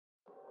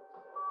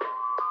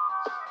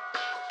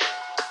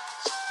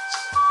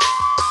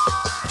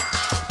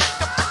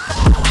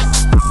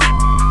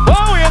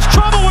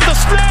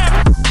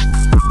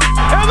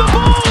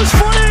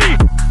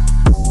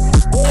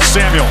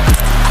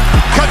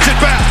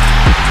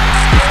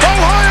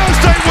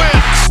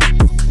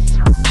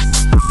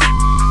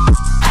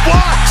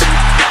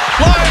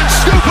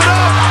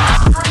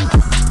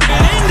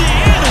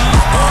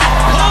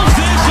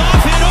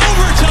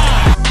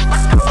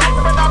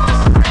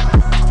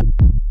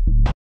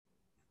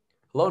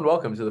Hello and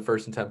welcome to the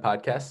First and 10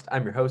 podcast.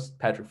 I'm your host,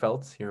 Patrick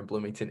Feltz, here in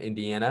Bloomington,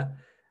 Indiana.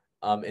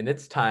 And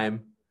it's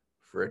time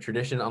for a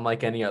tradition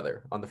unlike any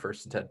other on the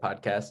First and 10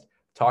 podcast.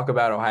 Talk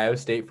about Ohio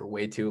State for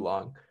way too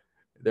long.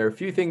 There are a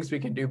few things we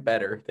can do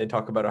better than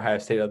talk about Ohio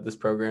State on this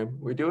program.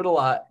 We do it a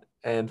lot,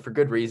 and for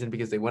good reason,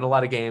 because they win a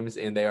lot of games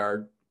and they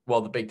are,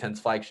 the Big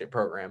Ten's flagship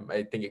program.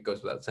 I think it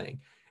goes without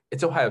saying.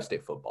 It's Ohio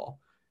State football.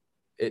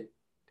 It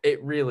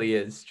really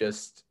is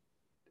just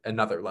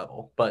another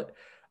level. But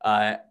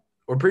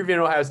we're previewing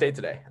Ohio State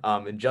today,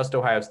 and just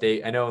Ohio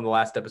State. I know in the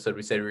last episode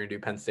we said we were going to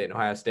do Penn State and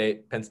Ohio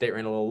State. Penn State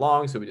ran a little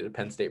long, so we did a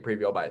Penn State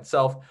preview all by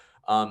itself.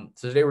 So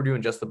today we're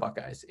doing just the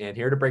Buckeyes. And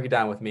here to break it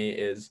down with me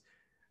is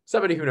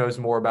somebody who knows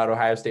more about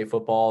Ohio State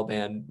football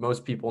than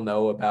most people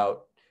know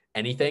about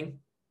anything.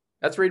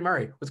 That's Reid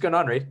Murray. What's going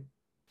on, Reid?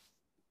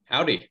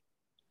 Howdy.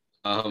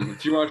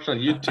 If you're watching on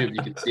YouTube,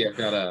 you can see I've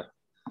got a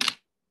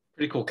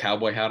pretty cool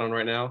cowboy hat on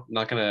right now. I'm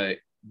not going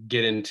to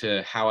get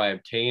into how I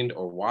obtained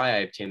or why I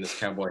obtained this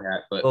cowboy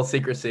hat, but a little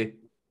secrecy.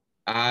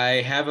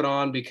 I have it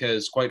on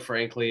because, quite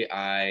frankly,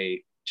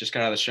 I just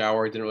got out of the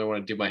shower, didn't really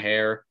want to do my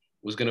hair,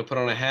 was going to put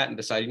on a hat and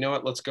decide, you know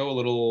what, let's go a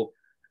little,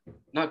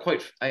 not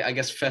quite, I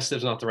guess festive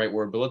is not the right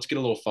word, but let's get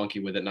a little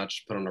funky with it, not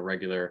just put on a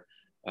regular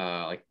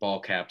like ball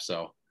cap.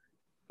 So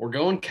we're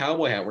going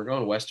cowboy hat. We're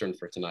going Western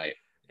for tonight.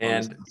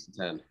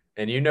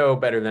 And you know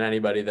better than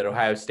anybody that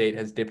Ohio State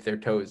has dipped their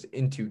toes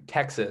into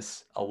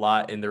Texas a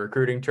lot in the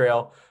recruiting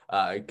trail.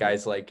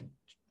 Guys like,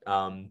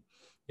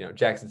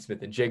 Jackson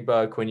Smith and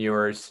Jigba, Quinn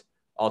Ewers,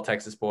 all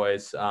Texas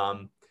boys.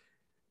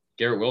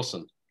 Garrett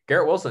Wilson,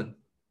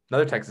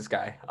 another Texas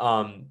guy.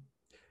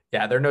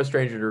 They're no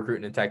stranger to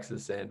recruiting in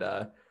Texas, and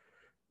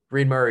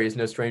Reid Murray is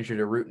no stranger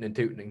to rooting and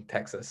tooting in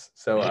Texas.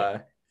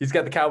 So he's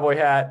got the cowboy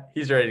hat.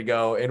 He's ready to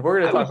go, and we're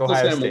going to talk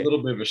Ohio State. I'm a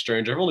little bit of a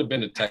stranger. I've only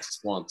been to Texas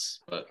once,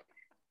 but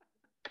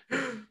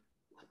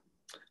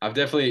I've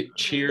definitely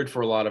cheered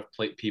for a lot of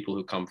people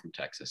who come from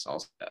Texas.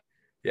 Also,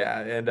 yeah,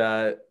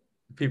 and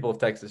people of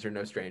Texas are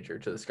no stranger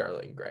to the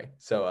scarlet and gray.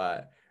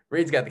 So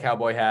Reid's got the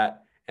cowboy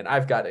hat, and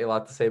I've got a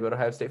lot to say about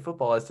Ohio State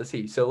football, as does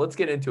he. So let's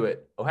get into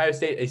it. Ohio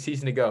State, a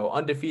season ago,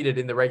 undefeated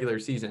in the regular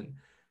season,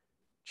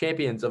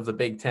 champions of the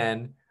Big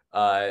Ten.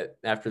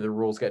 After the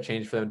rules got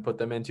changed for them to put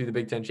them into the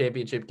Big Ten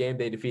championship game,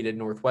 they defeated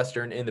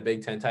Northwestern in the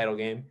Big Ten title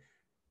game.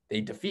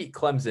 They defeat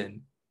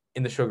Clemson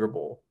in the Sugar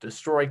Bowl,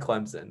 destroy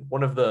Clemson.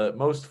 One of the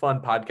most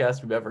fun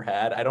podcasts we've ever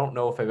had. I don't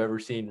know if I've ever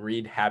seen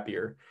Reid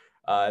happier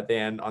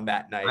than on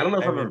that night. I don't know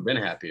if I've ever been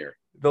happier.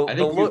 I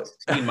think you've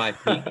seen my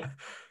peak.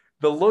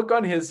 The look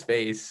on his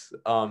face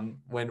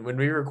when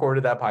we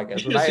recorded that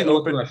podcast. When I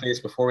opened my face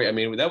before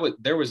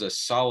there was a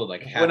solid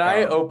like half when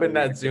I opened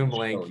that Zoom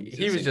link,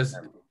 he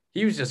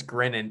was just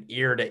grinning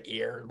ear to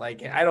ear.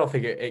 Like, I don't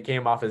think it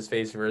came off his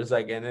face for a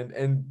second,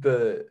 and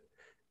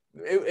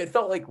it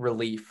felt like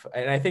relief.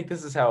 And I think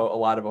this is how a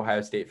lot of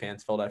Ohio State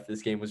fans felt after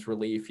this game, was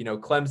relief.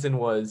 Clemson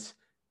was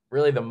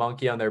really the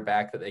monkey on their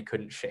back that they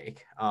couldn't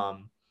shake.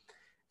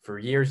 For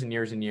years and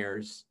years and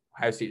years,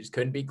 Ohio State just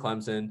couldn't beat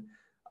Clemson.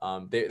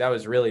 That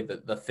was really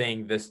the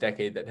thing this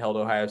decade that held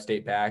Ohio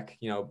State back,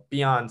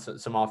 beyond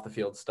some off the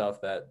field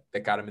stuff that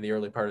got them in the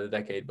early part of the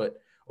decade. But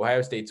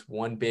Ohio State's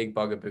one big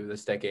bugaboo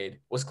this decade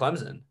was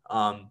Clemson.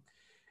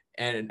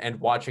 And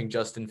watching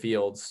Justin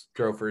Fields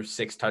throw for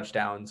 6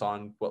 touchdowns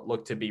on what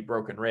looked to be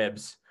broken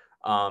ribs,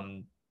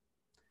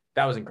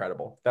 that was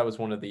incredible. That was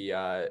one of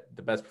the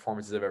best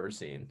performances I've ever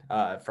seen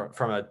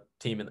from a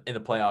team in the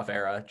playoff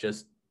era,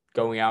 just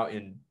going out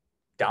and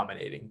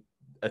dominating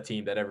a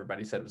team that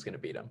everybody said was going to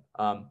beat them.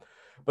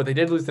 But they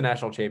did lose the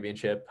national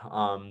championship.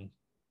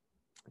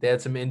 They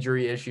had some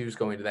injury issues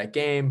going to that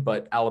game,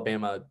 but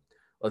Alabama,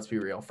 let's be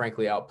real,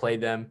 frankly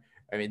outplayed them.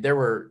 I mean, there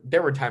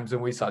were times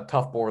when we saw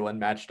Tough Borland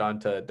matched on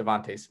to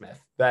Devontae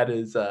Smith. That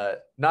is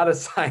not a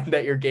sign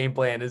that your game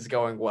plan is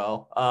going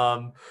well.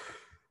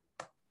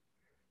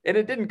 And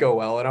it didn't go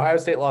well. And Ohio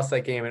State lost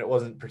that game, and it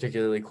wasn't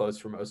particularly close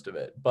for most of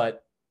it.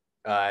 But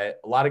a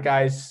lot of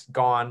guys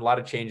gone, a lot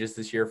of changes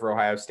this year for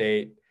Ohio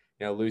State.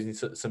 Losing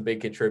some big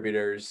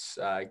contributors,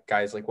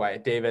 guys like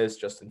Wyatt Davis,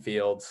 Justin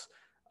Fields,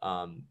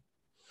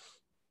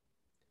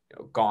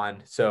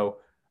 gone. So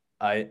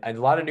a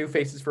lot of new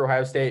faces for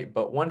Ohio State,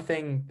 but one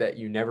thing that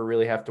you never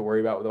really have to worry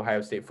about with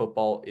Ohio State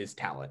football is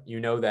talent.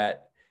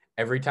 That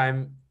every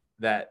time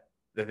that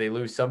they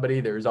lose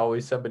somebody, there's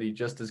always somebody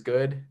just as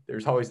good.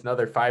 There's always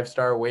another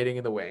 5-star waiting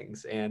in the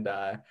wings. And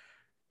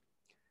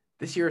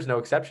this year is no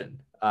exception.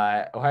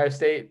 Ohio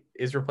State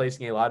is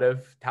replacing a lot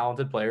of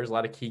talented players, a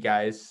lot of key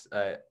guys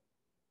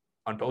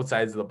on both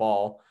sides of the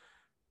ball,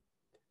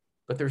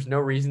 but there's no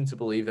reason to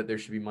believe that there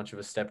should be much of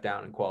a step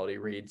down in quality,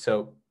 Reid.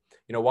 So,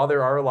 while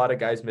there are a lot of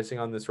guys missing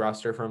on this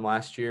roster from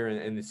last year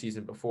and the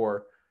season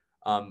before,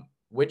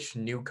 which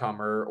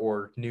newcomer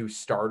or new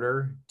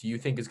starter do you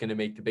think is going to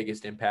make the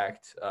biggest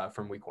impact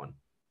from week 1?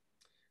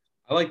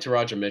 I like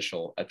Taraja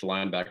Mitchell at the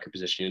linebacker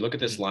position. You look at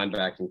this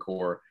linebacking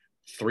core,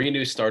 3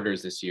 new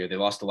starters this year. They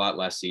lost a lot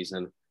last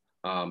season.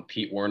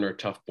 Pete Werner,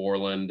 Tough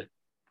Borland,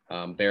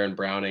 Baron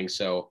Browning.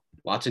 So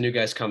lots of new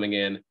guys coming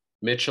in.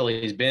 Mitchell,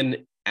 he's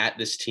been at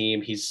this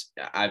team.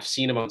 I've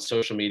seen him on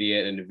social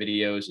media and in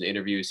videos and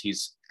interviews.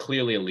 He's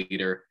clearly a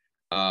leader.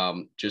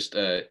 Leader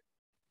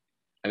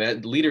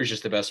is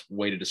just the best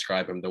way to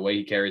describe him. The way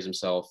he carries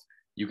himself,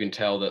 you can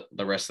tell that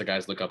the rest of the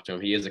guys look up to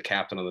him. He is a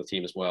captain on the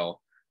team as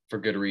well, for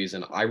good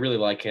reason. I really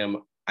like him.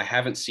 I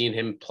haven't seen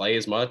him play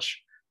as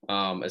much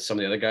as some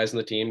of the other guys on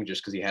the team,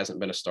 just because he hasn't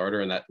been a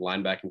starter, and that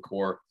linebacking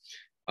core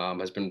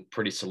has been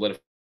pretty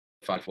solidified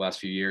for the last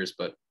few years.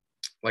 But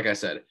like I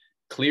said,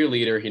 clear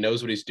leader. He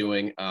knows what he's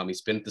doing.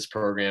 He's been at this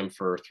program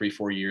for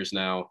 3-4 years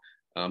now.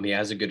 He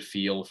has a good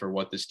feel for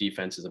what this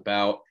defense is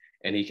about,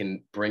 and he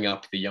can bring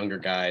up the younger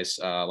guys,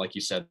 like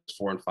you said,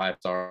 4 and 5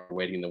 star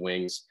waiting in the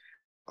wings.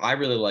 I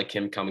really like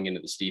him coming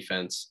into this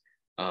defense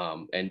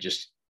and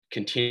just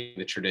continuing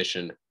the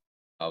tradition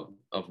of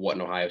what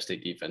an Ohio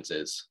State defense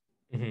is.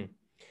 Mm-hmm.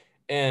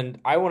 And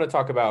I want to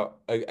talk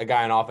about a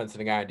guy on offense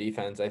and a guy on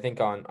defense. I think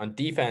on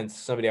defense,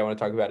 somebody I want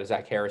to talk about is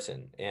Zach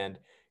Harrison. And,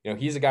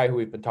 he's a guy who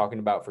we've been talking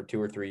about for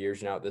 2 or 3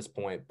 years now at this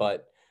point,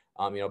 but,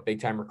 big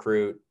time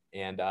recruit,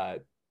 and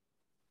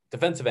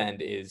defensive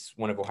end is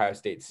one of Ohio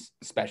State's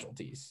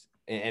specialties.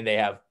 And they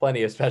have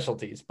plenty of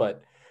specialties,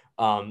 but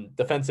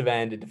defensive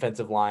end and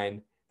defensive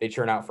line, they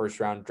churn out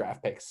first round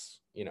draft picks,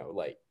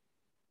 like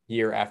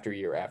year after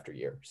year after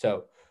year.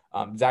 So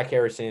Zach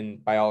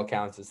Harrison, by all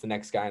accounts, is the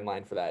next guy in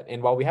line for that.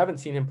 And while we haven't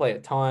seen him play a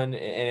ton,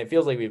 and it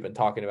feels like we've been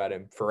talking about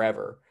him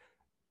forever,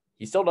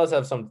 he still does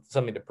have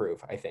something to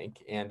prove, I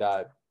think. And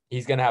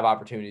he's going to have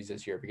opportunities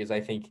this year, because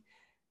I think,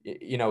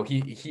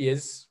 he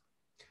is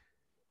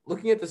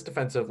looking at this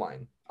defensive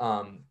line.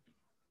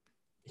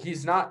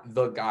 He's not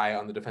the guy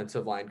on the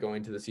defensive line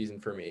going to the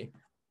season for me.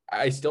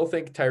 I still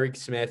think Tyreek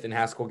Smith and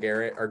Haskell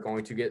Garrett are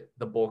going to get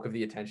the bulk of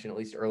the attention, at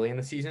least early in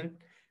the season,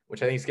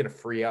 which I think is going to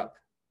free up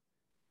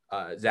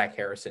Zach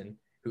Harrison,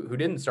 who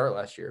didn't start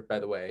last year, by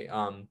the way.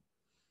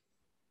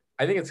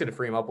 I think it's going to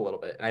free him up a little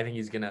bit. And I think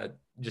he's going to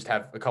just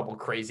have a couple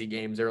crazy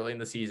games early in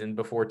the season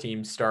before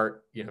teams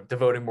start,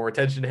 devoting more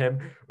attention to him,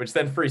 which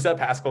then frees up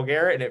Haskell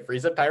Garrett and it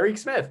frees up Tyreek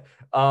Smith.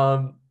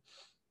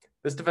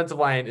 This defensive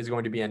line is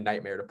going to be a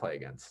nightmare to play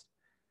against.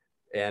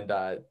 And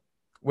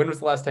when was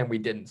the last time we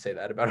didn't say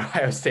that about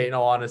Ohio State, in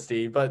all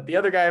honesty? But the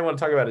other guy I want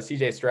to talk about is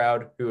CJ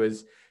Stroud, who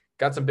has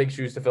got some big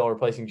shoes to fill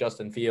replacing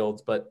Justin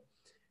Fields. But,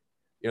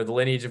 the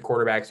lineage of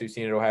quarterbacks we've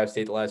seen at Ohio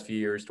State the last few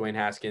years, Dwayne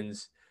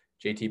Haskins,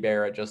 JT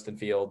Barrett, Justin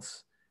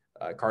Fields,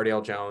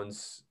 Cardale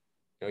Jones,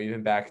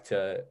 even back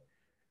to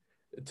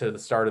the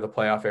start of the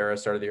playoff era,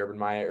 start of the Urban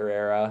Meyer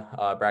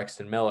era,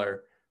 Braxton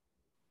Miller.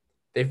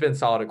 They've been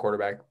solid at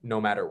quarterback no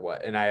matter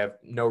what. And I have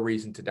no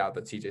reason to doubt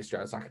that CJ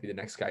Stroud's not going to be the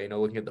next guy.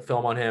 Looking at the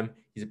film on him,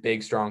 he's a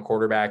big, strong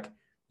quarterback.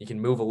 He can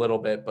move a little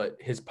bit, but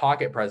his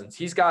pocket presence,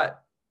 he's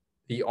got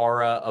the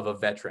aura of a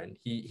veteran.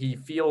 He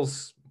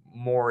feels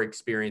more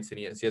experienced than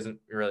he is. He hasn't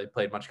really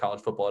played much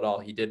college football at all.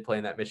 He did play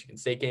in that Michigan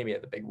State game. He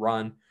had the big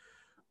run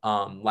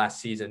last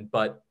season,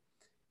 but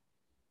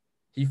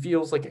he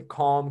feels like a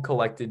calm,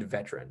 collected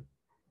veteran.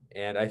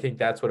 And I think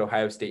that's what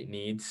Ohio State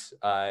needs.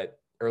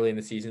 Early in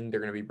the season, they're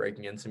going to be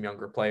breaking in some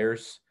younger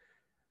players.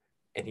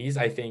 And he's,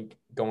 I think,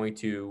 going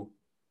to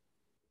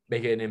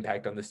make an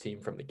impact on this team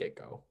from the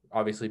get-go.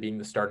 Obviously, being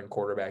the starting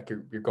quarterback,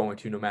 you're going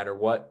to no matter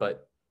what,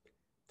 but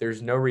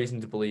there's no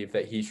reason to believe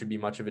that he should be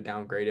much of a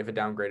downgrade, if a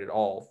downgrade at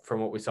all, from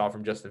what we saw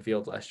from Justin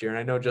Fields last year. And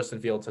I know Justin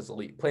Fields has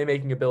elite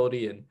playmaking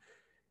ability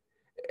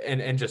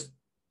and just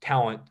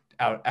talent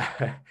out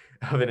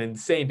of an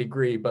insane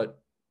degree.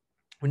 But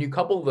when you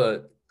couple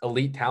the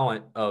elite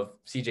talent of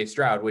CJ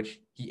Stroud, which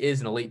he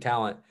is an elite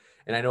talent,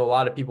 and I know a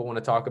lot of people want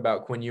to talk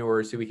about Quinn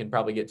Ewers, who we can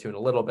probably get to in a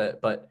little bit,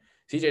 but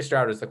CJ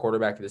Stroud is the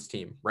quarterback of this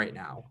team right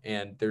now.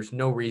 And there's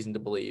no reason to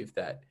believe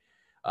that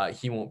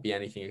he won't be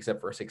anything except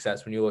for a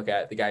success when you look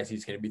at the guys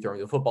he's going to be throwing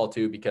the football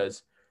to,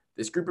 because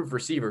this group of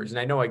receivers, and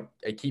I know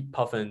I keep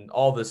puffing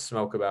all this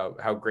smoke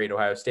about how great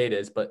Ohio State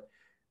is, but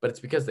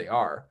it's because they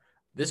are.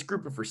 This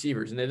group of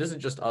receivers, and it isn't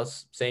just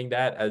us saying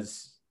that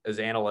as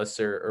analysts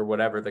or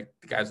whatever, the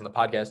guys on the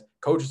podcast,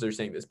 coaches are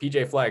saying this.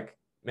 PJ Fleck,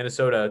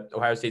 Minnesota,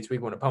 Ohio State's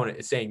week 1 opponent,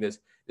 is saying this.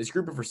 This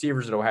group of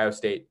receivers at Ohio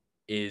State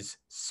is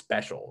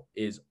special,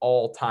 is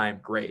all-time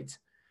great.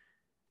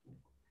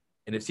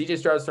 And if CJ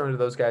Stroud's thrown to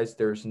those guys,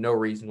 there's no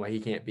reason why he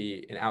can't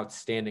be an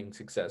outstanding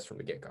success from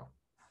the get-go.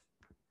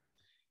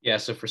 Yeah,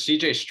 so for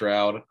CJ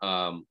Stroud,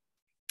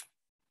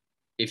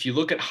 if you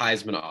look at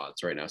Heisman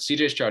odds right now,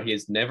 CJ Stroud, he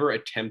has never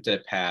attempted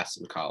a pass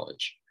in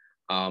college.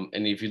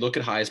 And if you look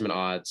at Heisman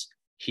odds,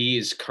 he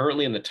is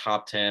currently in the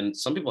top 10.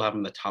 Some people have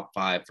him in the top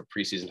 5 for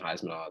preseason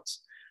Heisman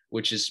odds,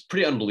 which is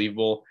pretty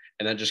unbelievable.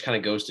 And that just kind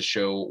of goes to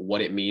show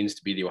what it means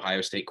to be the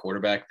Ohio State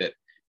quarterback, that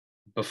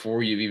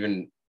before you've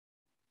even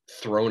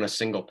thrown a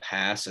single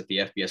pass at the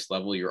FBS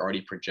level, you're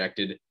already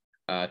projected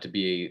to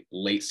be a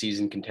late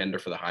season contender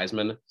for the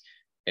Heisman.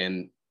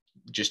 And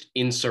just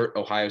insert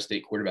Ohio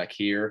State quarterback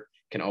here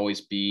can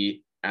always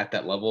be at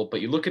that level.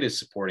 But you look at his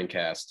supporting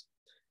cast,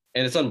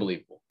 and it's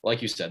unbelievable.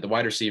 Like you said, the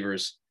wide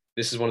receivers,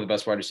 this is one of the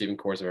best wide receiving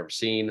cores I've ever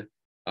seen.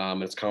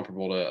 It's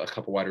comparable to a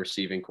couple wide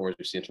receiving cores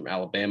we've seen from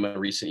Alabama in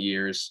recent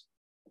years.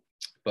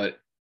 But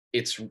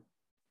it's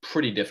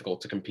pretty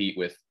difficult to compete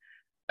with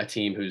a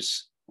team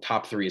whose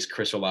top three is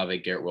Chris Olave,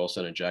 Garrett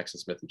Wilson, and Jackson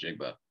Smith and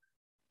Jigba.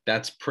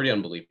 That's pretty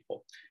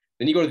unbelievable.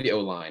 Then you go to the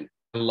O-line.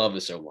 I love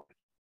this O-line.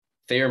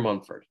 Thayer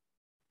Munford,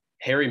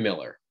 Harry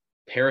Miller,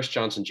 Paris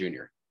Johnson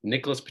Jr.,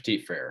 Nicholas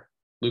Petit-Frere,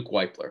 Luke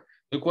Weipler.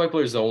 Luke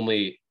Weipler is the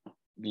only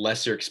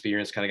lesser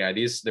experienced kind of guy.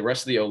 The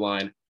rest of the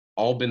O-line,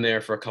 all been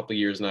there for a couple of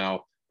years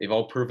now. They've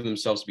all proven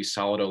themselves to be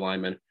solid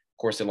O-linemen. Of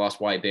course, they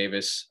lost Wyatt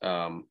Davis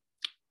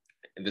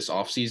this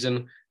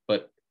offseason,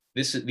 but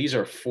these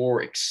are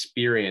four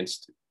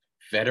experienced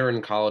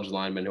veteran college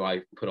linemen who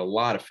I put a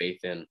lot of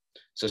faith in.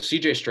 So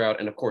CJ Stroud,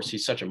 and of course,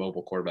 he's such a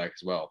mobile quarterback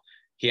as well.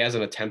 He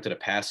hasn't attempted a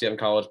pass yet in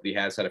college, but he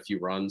has had a few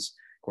runs.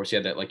 Of course, he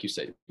had that, like you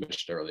said,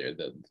 mentioned earlier,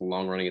 the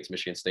long run against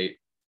Michigan State.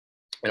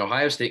 An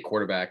Ohio State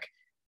quarterback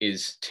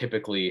is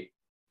typically,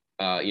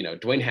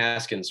 Dwayne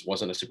Haskins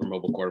wasn't a super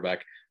mobile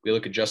quarterback. We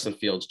look at Justin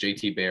Fields,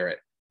 JT Barrett,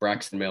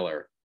 Braxton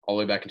Miller, all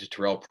the way back into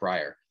Terrell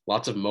Pryor.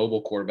 Lots of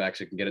mobile quarterbacks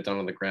who can get it done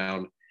on the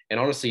ground. And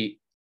honestly,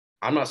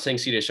 I'm not saying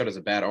CJ Stroud has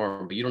a bad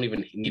arm, but you don't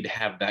even need to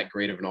have that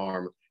great of an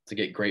arm to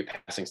get great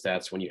passing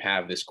stats when you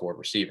have this core of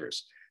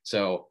receivers.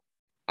 So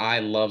I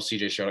love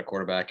CJ Stroud at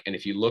quarterback. And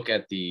if you look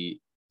at the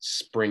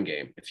spring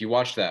game, if you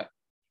watch that,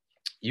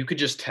 you could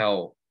just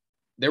tell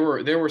there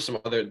were some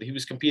other, he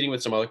was competing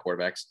with some other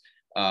quarterbacks.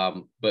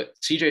 But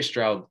CJ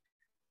Stroud,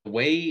 the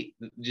way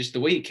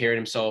he carried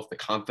himself, the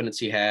confidence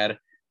he had,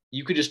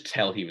 you could just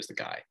tell he was the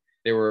guy.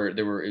 It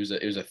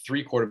was a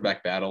 3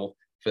 quarterback battle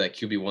for that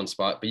QB1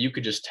 spot, but you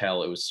could just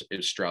tell it was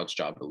Stroud's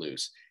job to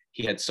lose.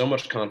 He had so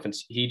much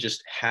confidence. He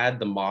just had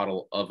the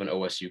model of an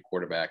OSU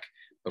quarterback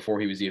before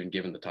he was even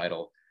given the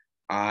title.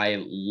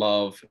 I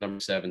love number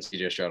 7,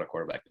 CJ Stroud, at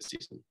quarterback this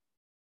season.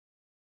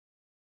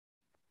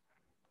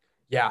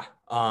 Yeah,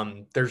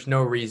 there's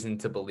no reason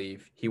to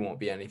believe he won't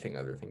be anything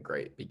other than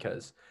great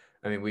because,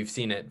 I mean, we've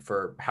seen it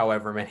for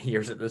however many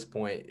years at this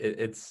point.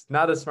 It's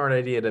not a smart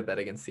idea to bet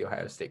against the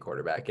Ohio State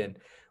quarterback. And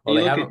well,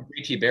 you look at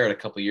JT Barrett a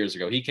couple of years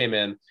ago. He came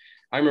in.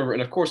 I remember,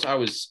 and of course, I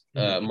was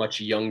a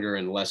much younger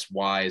and less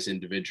wise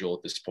individual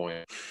at this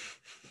point.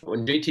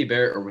 When JT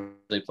Barrett was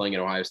really playing at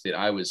Ohio State,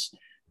 I was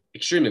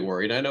extremely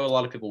worried. I know a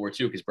lot of people were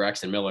too, because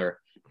Braxton Miller,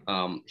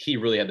 he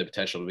really had the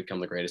potential to become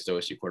the greatest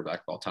OSU quarterback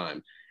of all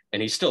time,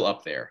 and he's still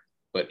up there.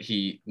 But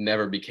he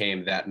never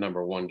became that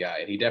number 1 guy.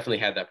 And he definitely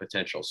had that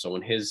potential. So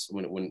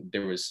when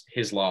there was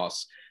his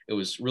loss, it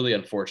was really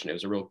unfortunate. It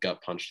was a real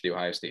gut punch to the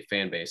Ohio State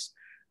fan base.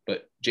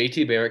 But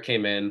JT Barrett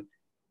came in.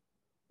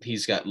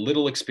 He's got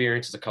little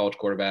experience as a college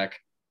quarterback.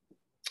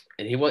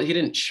 And he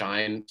didn't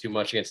shine too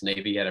much against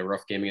Navy. He had a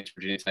rough game against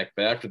Virginia Tech.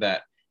 But after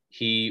that,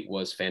 he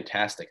was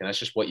fantastic. And that's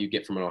just what you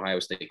get from an Ohio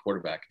State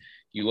quarterback.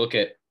 You look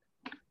at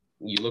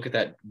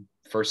that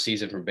first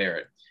season from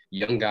Barrett.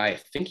 Young guy, I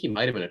think he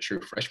might have been a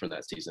true freshman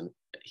that season.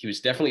 He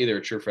was definitely either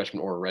a true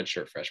freshman or a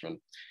redshirt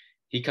freshman.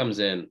 He comes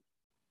in.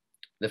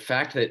 The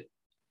fact that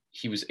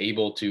he was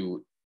able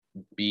to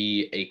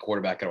be a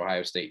quarterback at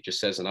Ohio State just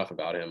says enough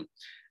about him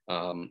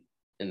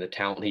and the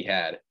talent he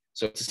had.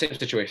 So it's the same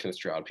situation with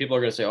Stroud. People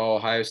are going to say, oh,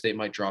 Ohio State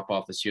might drop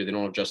off this year. They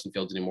don't have Justin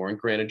Fields anymore. And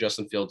granted,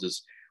 Justin Fields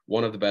is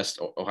one of the best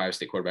Ohio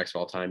State quarterbacks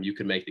of all time. You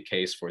could make the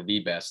case for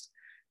the best.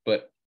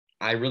 But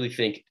I really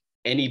think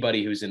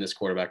anybody who's in this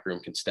quarterback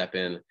room can step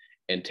in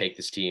and take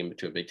this team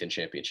to a Big Ten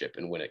championship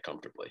and win it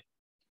comfortably.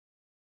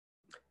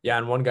 Yeah,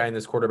 and one guy in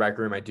this quarterback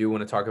room I do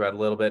want to talk about a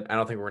little bit. I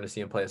don't think we're going to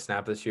see him play a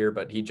snap this year,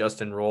 but he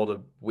just enrolled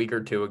a week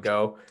or two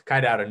ago,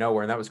 kind of out of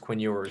nowhere, and that was Quinn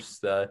Ewers,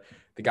 the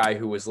guy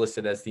who was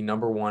listed as the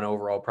number 1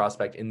 overall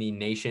prospect in the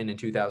nation in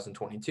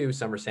 2022.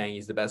 Some are saying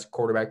he's the best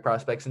quarterback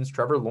prospect since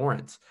Trevor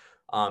Lawrence.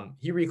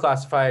 He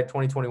reclassified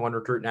 2021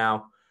 recruit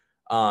now.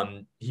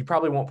 He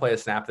probably won't play a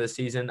snap this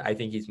season. I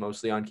think he's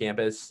mostly on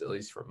campus, at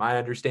least from my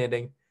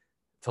understanding,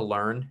 to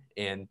learn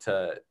and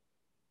to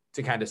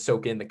kind of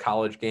soak in the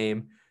college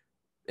game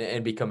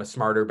and become a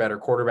smarter, better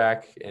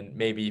quarterback and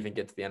maybe even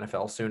get to the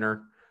NFL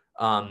sooner.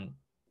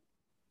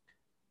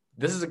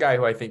 This is a guy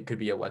who I think could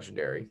be a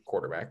legendary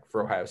quarterback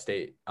for Ohio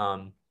State.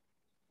 Another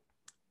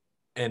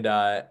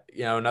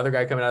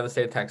guy coming out of the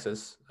state of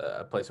Texas,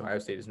 a place Ohio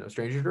State is no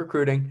stranger to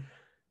recruiting.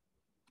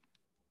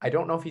 I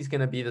don't know if he's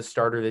going to be the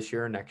starter this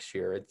year or next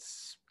year.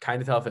 It's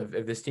kind of tough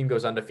if this team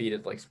goes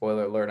undefeated, like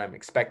spoiler alert, I'm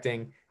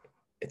expecting.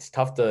 It's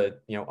tough to,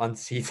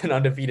 unseat an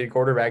undefeated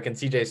quarterback in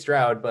CJ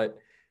Stroud, but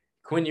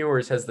Quinn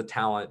Ewers has the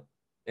talent,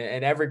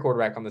 and every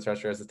quarterback on this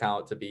roster has the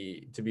talent to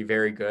be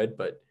very good,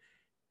 but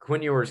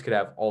Quinn Ewers could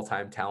have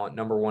all-time talent,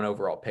 number 1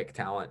 overall pick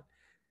talent.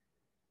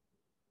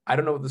 I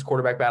don't know what this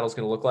quarterback battle is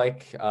going to look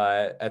like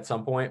at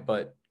some point,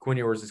 but Quinn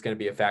Ewers is going to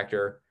be a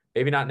factor.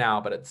 Maybe not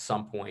now, but at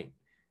some point.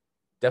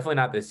 Definitely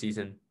not this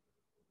season.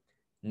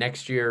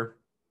 Next year,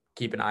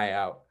 keep an eye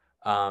out.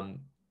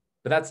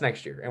 But that's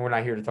next year, and we're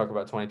not here to talk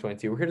about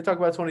 2022. We're here to talk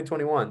about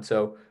 2021.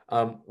 So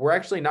we're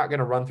actually not going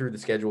to run through the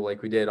schedule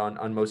like we did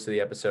on most of the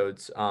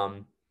episodes.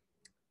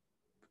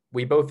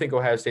 We both think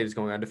Ohio State is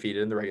going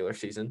undefeated in the regular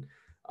season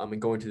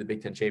and going to the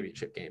Big Ten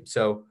championship game.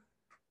 So,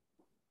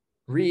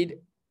 Reid,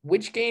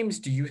 which games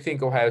do you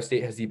think Ohio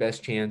State has the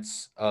best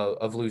chance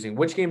of losing?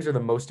 Which games are the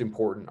most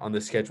important on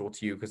the schedule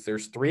to you? Because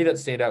there's 3 that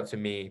stand out to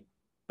me,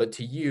 but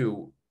to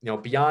you,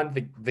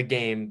 beyond the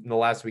game in the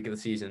last week of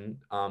the season,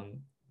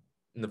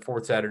 in the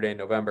fourth Saturday in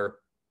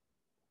November,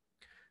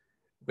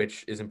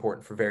 which is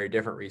important for very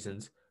different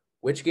reasons,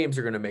 which games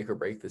are going to make or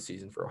break this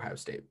season for Ohio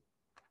State?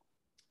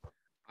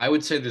 I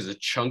would say there's a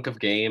chunk of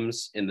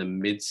games in the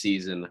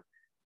midseason.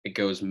 It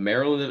goes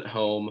Maryland at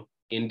home,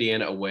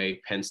 Indiana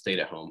away, Penn State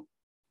at home,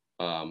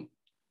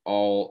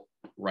 all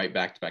right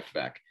back to back to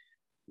back.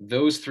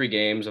 Those 3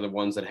 games are the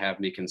ones that have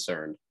me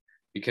concerned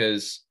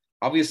because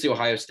obviously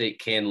Ohio State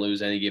can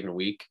lose any given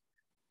week.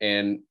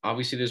 And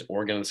obviously there's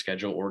Oregon on the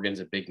schedule. Oregon's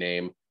a big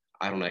name.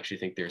 I don't actually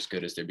think they're as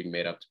good as they're being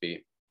made up to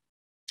be.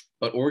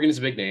 But Oregon is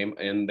a big name,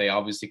 and they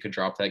obviously could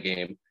drop that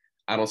game.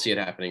 I don't see it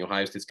happening.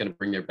 Ohio State's going to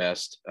bring their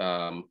best.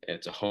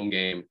 It's a home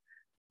game.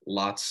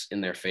 Lots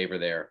in their favor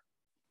there.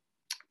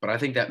 But I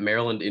think that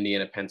Maryland,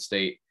 Indiana, Penn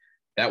State,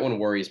 that one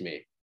worries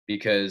me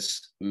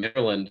because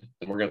Maryland,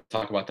 and we're going to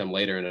talk about them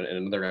later in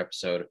another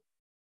episode,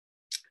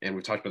 and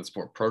we talked about the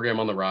sport program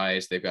on the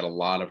rise. They've got a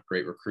lot of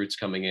great recruits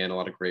coming in, a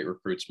lot of great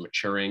recruits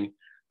maturing.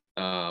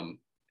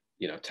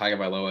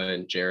 Tagovailoa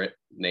and Jarrett,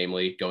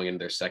 namely, going into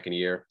their second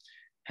year,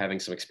 having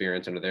some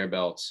experience under their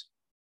belts.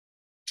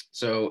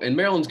 So, and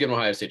Maryland's given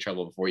Ohio State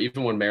trouble before,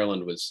 even when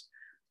Maryland was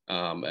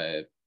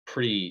a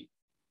pretty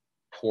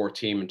poor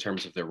team in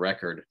terms of their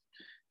record.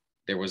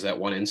 There was that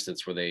one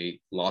instance where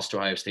they lost to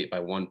Ohio State by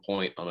 1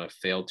 point on a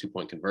failed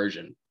 2-point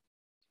conversion.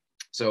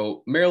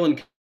 So Maryland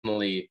can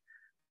only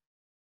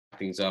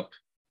things up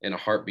in a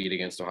heartbeat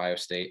against Ohio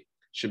State.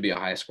 Should be a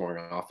high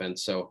scoring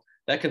offense. So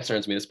that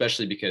concerns me,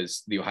 especially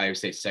because the Ohio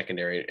State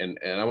secondary, and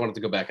I wanted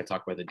to go back and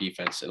talk about the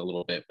defense in a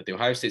little bit, but the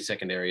Ohio State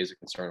secondary is a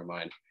concern of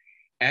mine.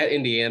 At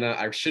Indiana,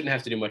 I shouldn't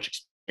have to do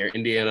much here.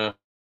 Indiana,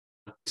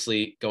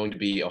 obviously going to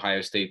be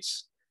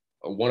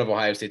one of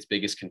Ohio State's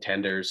biggest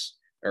contenders,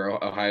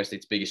 or Ohio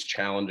State's biggest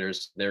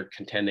challengers. They're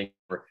contending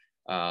for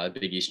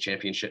Big East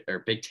championship or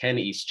Big Ten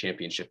East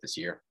championship this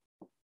year.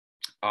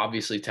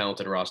 Obviously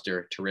talented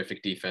roster,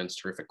 terrific defense,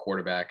 terrific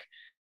quarterback,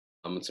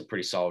 and some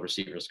pretty solid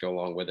receivers go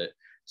along with it.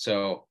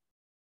 So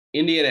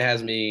Indiana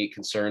has me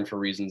concerned for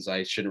reasons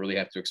I shouldn't really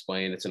have to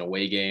explain. It's an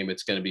away game.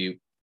 It's going to be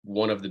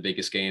one of the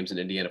biggest games in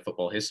Indiana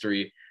football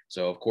history.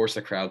 So of course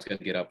the crowd's going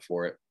to get up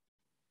for it.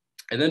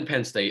 And then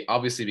Penn State,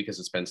 obviously because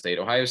it's Penn State.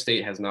 Ohio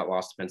State has not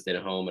lost to Penn State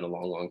at home in a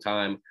long, long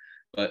time,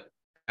 but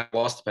I've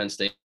lost to Penn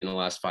State in the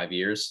last 5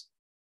 years,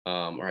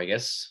 or I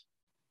guess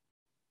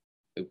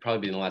it would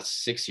probably be in the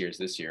last 6 years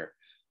this year,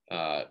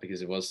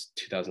 because it was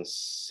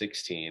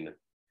 2016,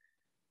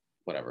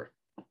 whatever.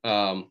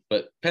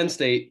 But Penn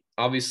State,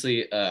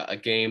 obviously a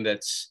game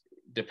that's,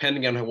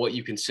 depending on what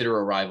you consider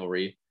a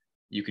rivalry,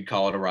 you could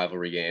call it a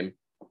rivalry game.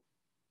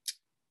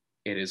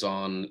 It is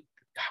on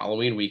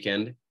Halloween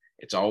weekend.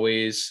 It's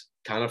always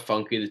kind of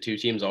funky. The two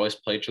teams always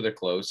play each other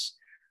close.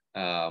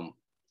 And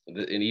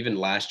even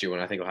last year when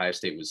I think Ohio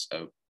State was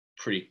a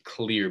pretty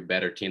clear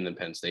better team than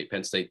Penn State,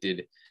 Penn State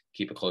did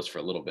keep it close for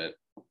a little bit.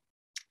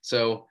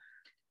 So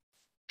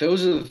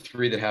those are the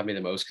 3 that have me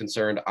the most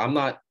concerned. I'm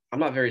not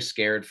very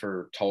scared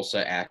for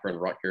Tulsa, Akron,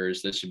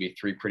 Rutgers. This should be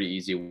 3 pretty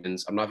easy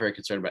wins. I'm not very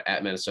concerned about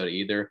at Minnesota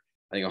either.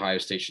 I think Ohio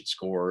State should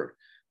score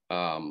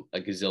a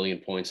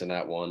gazillion points in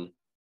that one,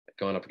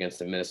 going up against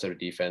the Minnesota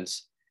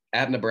defense.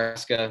 At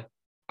Nebraska,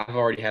 I've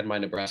already had my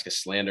Nebraska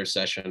slander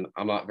session.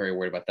 I'm not very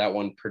worried about that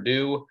one.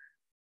 Purdue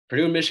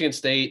and Michigan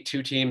State,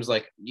 2 teams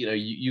like,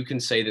 you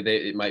can say that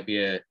it might be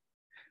it's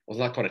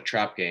not quite a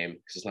trap game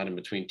because it's not in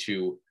between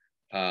 2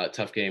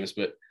 tough games,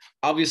 but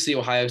obviously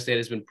Ohio State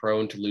has been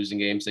prone to losing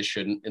games they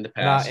shouldn't in the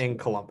past. Not in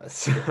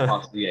Columbus.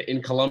 Yeah,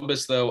 in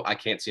Columbus, though, I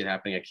can't see it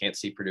happening. I can't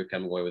see Purdue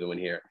coming away with a win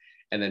here.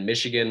 And then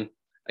Michigan,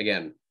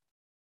 again,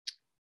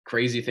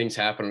 crazy things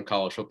happen in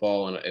college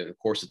football, and of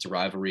course it's a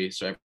rivalry,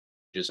 so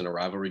it's in a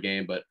rivalry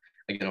game. But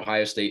again,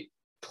 Ohio State,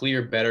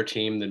 clear better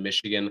team than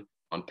Michigan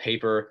on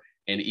paper.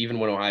 And even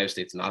when Ohio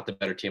State's not the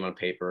better team on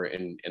paper,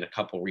 in a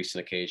couple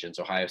recent occasions,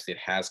 Ohio State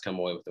has come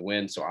away with the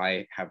win. So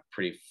I have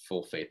pretty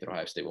full faith that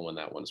Ohio State will win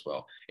that one as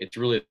well. It's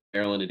really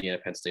Maryland, Indiana,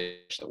 Penn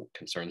State that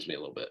concerns me a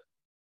little bit.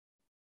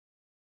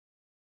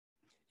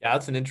 Yeah,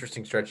 that's an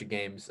interesting stretch of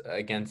games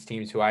against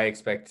teams who I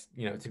expect,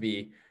 to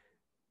be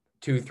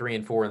 2, 3,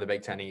 and 4 in the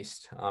Big Ten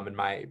East in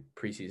my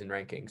preseason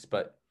rankings.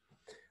 But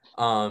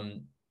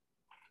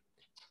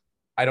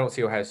I don't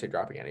see Ohio State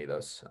dropping any of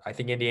those. I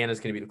think Indiana is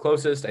going to be the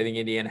closest. I think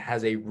Indiana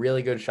has a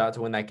really good shot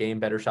to win that game,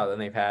 better shot than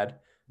they've had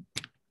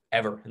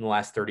ever in the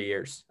last 30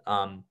 years. But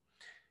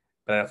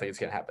I don't think it's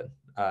going to happen.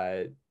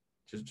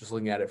 Just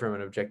looking at it from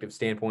an objective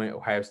standpoint,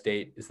 Ohio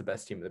State is the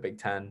best team in the Big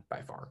Ten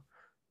by far.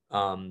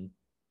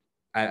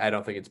 I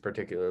don't think it's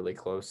particularly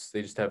close.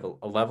 They just have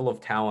a level of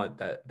talent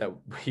that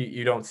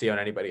you don't see on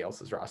anybody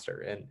else's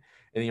roster. And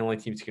the only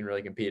teams who can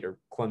really compete are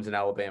Clemson,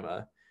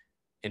 Alabama,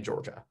 and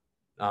Georgia.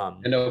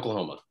 And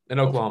Oklahoma. I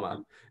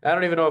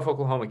don't even know if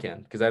Oklahoma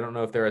can, because I don't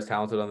know if they're as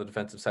talented on the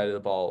defensive side of the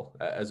ball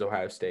as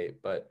Ohio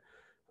State. But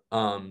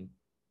the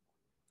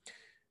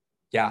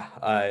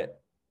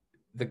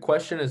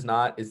question is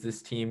not, is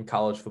this team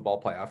college football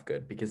playoff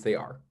good? Because they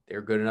are.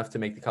 They're good enough to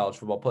make the college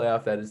football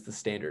playoff. That is the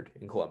standard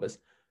in Columbus.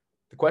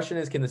 The question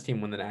is, can this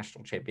team win the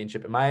national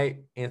championship? And my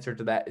answer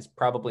to that is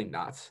probably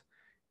not.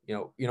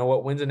 You know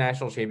what wins a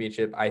national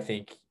championship, I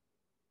think,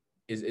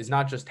 is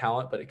not just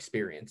talent, but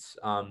experience.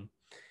 And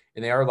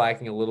they are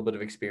lacking a little bit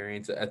of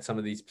experience at some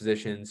of these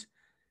positions.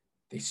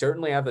 They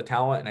certainly have the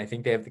talent, and I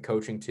think they have the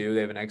coaching too.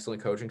 They have an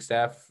excellent coaching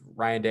staff.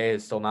 Ryan Day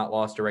has still not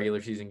lost a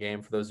regular season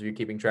game, for those of you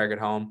keeping track at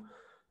home.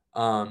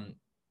 But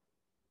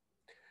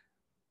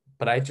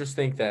I just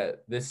think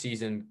that this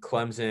season,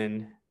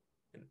 Clemson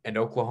and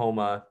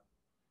Oklahoma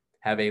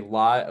have a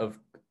lot of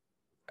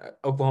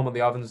Oklahoma on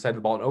the offensive side of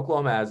the ball, and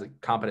Oklahoma has a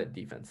competent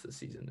defense this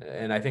season.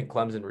 And I think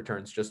Clemson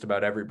returns just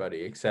about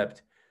everybody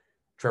except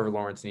Trevor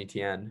Lawrence and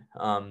Etienne.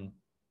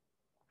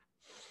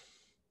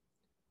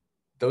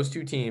 Those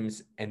two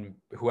teams, and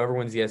whoever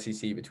wins the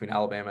SEC between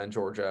Alabama and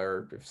Georgia,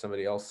 or if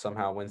somebody else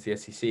somehow wins the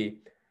SEC,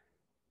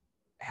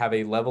 have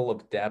a level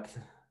of depth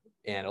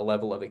and a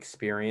level of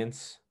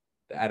experience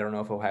that I don't know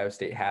if Ohio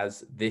State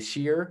has this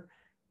year.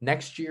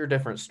 Next year,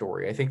 different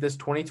story. I think this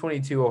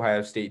 2022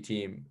 Ohio State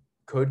team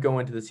could go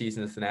into the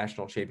season as the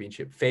national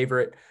championship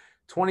favorite.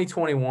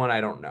 2021, I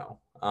don't know.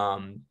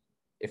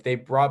 If they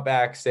brought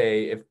back,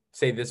 say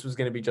this was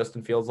going to be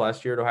Justin Fields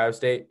last year at Ohio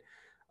State,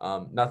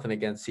 nothing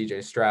against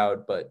CJ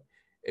Stroud, but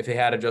if they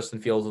had a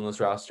Justin Fields on this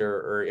roster,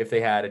 or if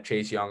they had a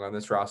Chase Young on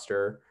this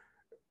roster,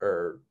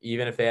 or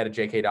even if they had a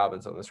J.K.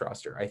 Dobbins on this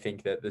roster, I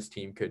think that this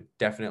team could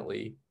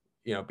definitely,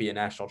 be a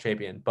national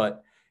champion.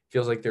 But it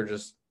feels like they're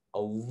just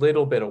a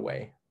little bit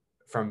away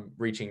from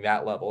reaching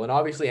that level. And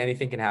obviously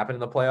anything can happen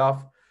in the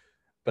playoff,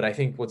 but I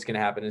think what's going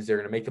to happen is they're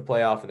going to make the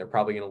playoff and they're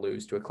probably going to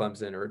lose to a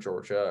Clemson or a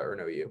Georgia or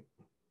an OU.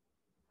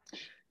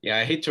 Yeah,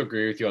 I hate to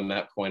agree with you on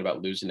that point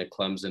about losing to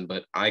Clemson,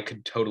 but I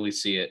could totally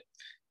see it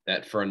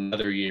that for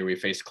another year we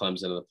face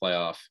Clemson in the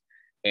playoff.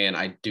 And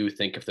I do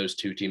think if those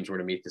two teams were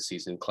to meet this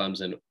season,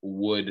 Clemson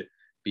would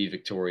be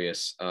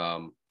victorious.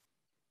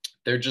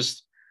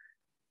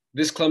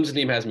 This Clemson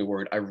team has me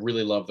worried. I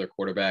really love their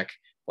quarterback.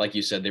 Like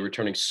you said, they're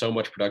returning so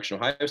much production.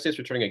 Ohio State's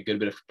returning a good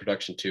bit of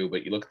production too,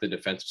 but you look at the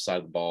defensive side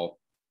of the ball,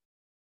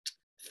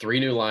 3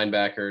 new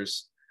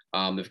linebackers.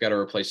 They've got to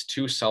replace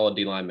 2 solid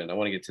D linemen. I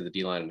want to get to the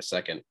D line in a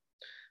second.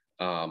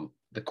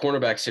 The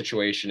cornerback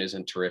situation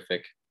isn't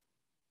terrific,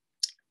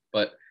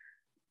 but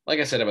like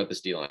I said about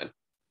this D line,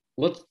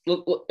 and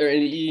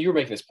you were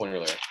making this point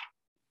earlier.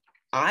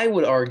 I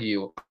would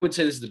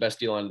say this is the best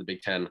D line in the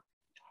Big Ten.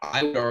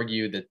 I would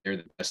argue that they're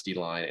the best D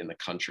line in the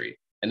country,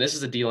 and this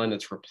is a D line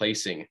that's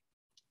replacing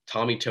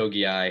Tommy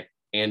Togiai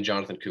and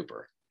Jonathan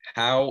Cooper.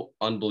 How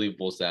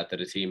unbelievable is that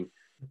a team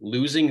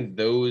losing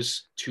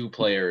those 2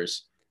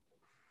 players?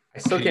 I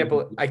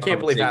can't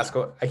believe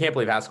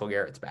Haskell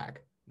Garrett's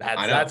back.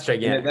 That's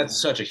gigantic.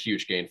 That's such a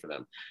huge gain for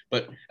them.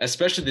 But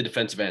especially the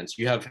defensive ends.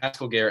 You have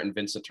Haskell Garrett and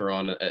Vincent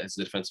Teron as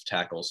the defensive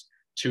tackles,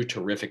 2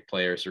 terrific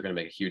players who are going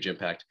to make a huge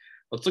impact.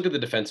 Let's look at the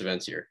defensive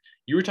ends here.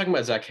 You were talking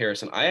about Zach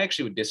Harrison. I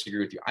actually would disagree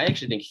with you. I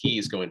actually think he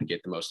is going to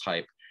get the most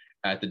hype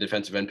at the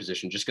defensive end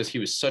position just because he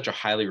was such a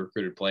highly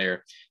recruited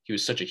player. He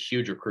was such a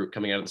huge recruit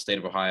coming out of the state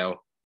of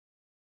Ohio.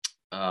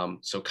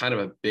 So kind of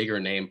a bigger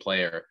name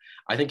player.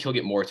 I think he'll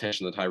get more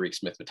attention than Tyreek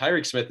Smith. But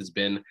Tyreek Smith has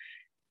been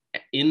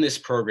in this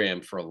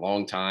program for a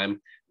long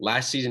time.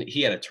 Last season,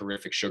 he had a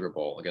terrific Sugar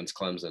Bowl against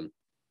Clemson.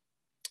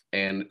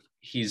 And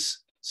he's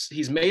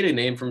made a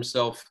name for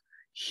himself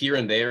here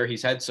and there.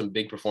 He's had some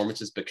big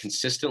performances, but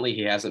consistently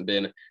he hasn't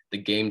been the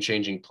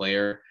game-changing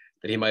player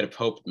that he might have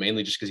hoped,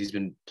 mainly just because he's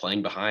been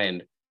playing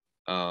behind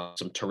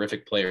some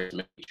terrific players,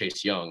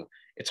 Chase Young.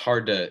 It's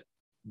hard to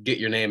get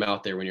your name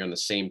out there when you're on the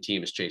same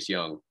team as Chase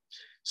Young.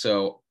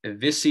 So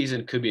this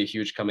season could be a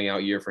huge coming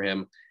out year for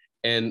him.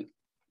 And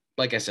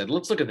like I said,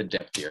 let's look at the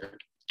depth here.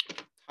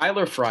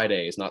 Tyler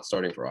Friday is not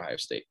starting for Ohio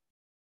State.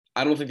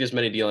 I don't think there's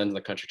many D-lines in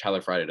the country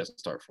Tyler Friday doesn't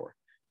start for.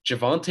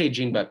 Javonte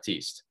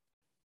Jean-Baptiste.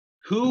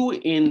 Who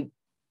in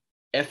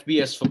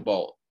FBS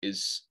football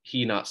is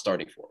he not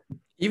starting for?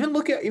 Even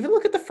look at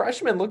the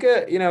freshmen. Look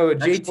at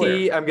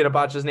JT. I'm gonna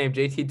botch his name.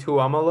 JT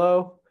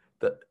Tuamalo,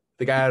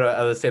 the guy out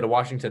of the state of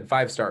Washington,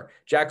 5-star.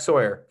 Jack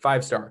Sawyer,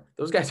 5-star.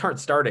 Those guys aren't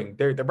starting.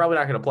 They're probably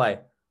not gonna play.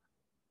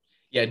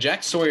 Yeah,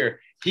 Jack Sawyer.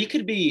 He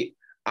could be.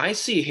 I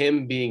see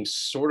him being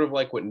sort of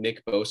like what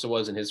Nick Bosa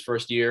was in his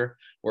first year,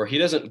 where he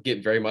doesn't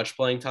get very much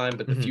playing time,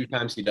 but the few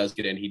times he does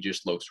get in, he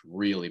just looks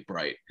really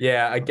bright.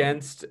 Yeah,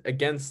 against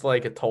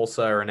like a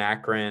Tulsa or an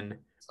Akron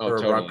or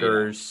a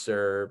Rutgers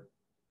or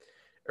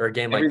a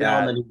game like that. Every now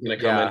and then he's going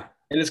to come in.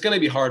 And it's going to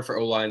be hard for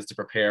O-lines to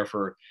prepare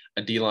for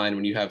a D-line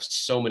when you have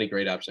so many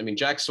great options. I mean,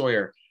 Jack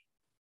Sawyer,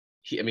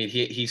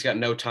 he's got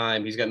no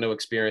time. He's got no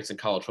experience in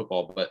college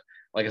football. But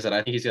like I said,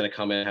 I think he's going to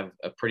come in and have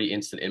a pretty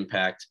instant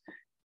impact.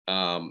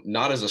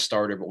 Not as a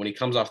starter, but when he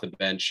comes off the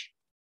bench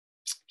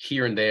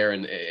here and there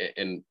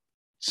and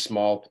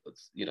small,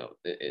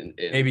 in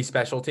maybe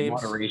special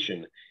teams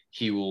moderation,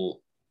 he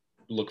will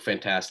look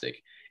fantastic.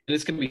 And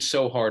it's going to be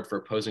so hard for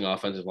opposing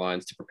offensive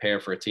lines to prepare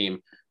for a team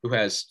who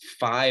has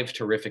 5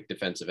 terrific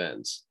defensive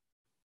ends.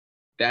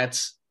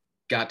 That's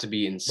got to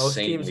be insane. Most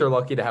teams are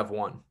lucky to have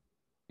 1.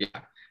 Yeah.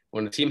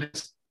 When a team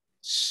has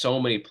so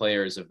many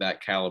players of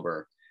that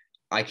caliber,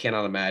 I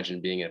cannot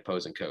imagine being an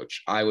opposing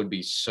coach. I would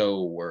be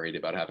so worried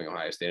about having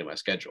Ohio State in my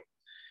schedule.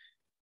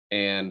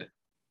 And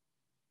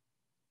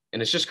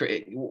it's just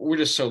great. We're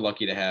just so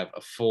lucky to have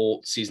a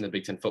full season of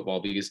Big Ten football,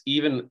 because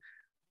even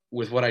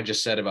with what I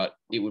just said about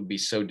it would be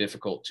so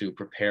difficult to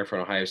prepare for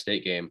an Ohio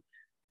State game,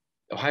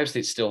 Ohio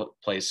State still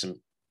plays some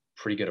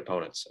pretty good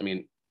opponents. I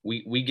mean,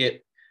 we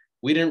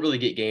didn't really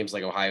get games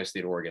like Ohio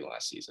State, Oregon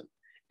last season.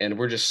 And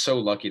we're just so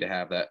lucky to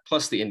have that.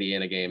 Plus the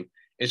Indiana game.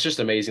 It's just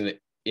amazing that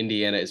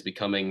Indiana is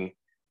becoming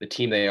the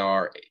team they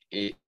are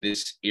in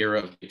this era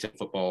of Big Ten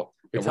football.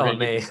 You're telling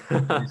me.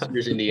 This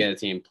year's Indiana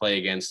team play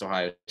against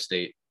Ohio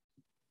State.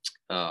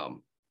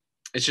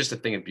 It's just a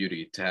thing of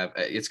beauty to have.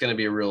 It's going to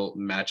be a real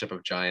matchup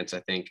of giants, I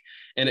think.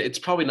 And it's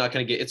probably not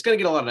going to get, it's going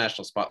to get a lot of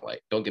national spotlight.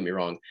 Don't get me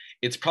wrong.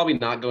 It's probably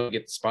not going to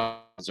get the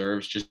spot it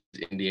deserves. Just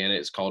Indiana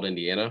is called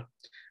Indiana.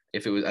 I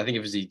think if it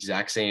was the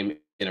exact same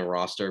in a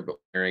roster, but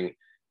wearing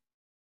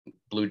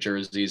blue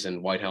jerseys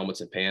and white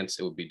helmets and pants,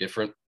 it would be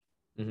different.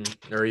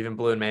 Mm-hmm. Or even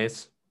blue and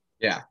maize.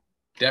 Yeah,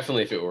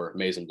 definitely if it were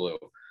maize and blue.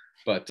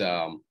 But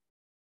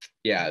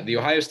yeah, the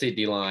Ohio State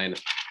D-line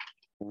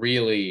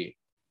really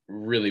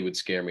would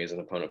scare me as an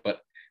opponent. But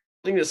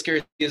the thing that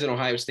scares me as an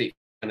Ohio State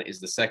fan is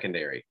the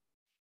secondary.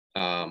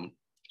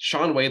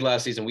 Shaun Wade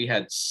last season, we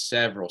had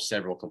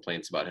several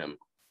complaints about him.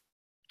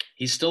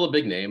 He's still a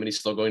big name and he's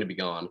still going to be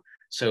gone.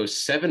 So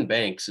Sevyn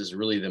Banks is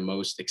really the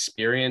most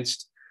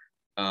experienced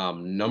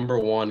number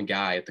one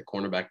guy at the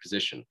cornerback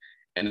position.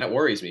 And that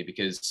worries me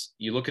because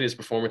you look at his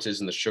performances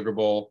in the Sugar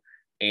Bowl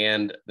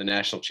and the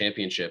national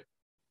championship,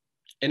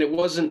 and it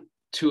wasn't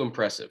too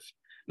impressive.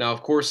 Now,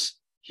 of course,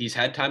 he's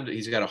got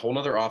a whole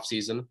nother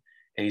offseason,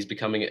 and he's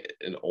becoming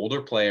an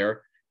older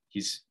player.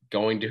 He's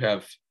going to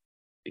have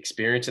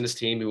experience in his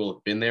team. He will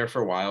have been there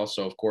for a while.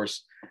 So, of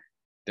course,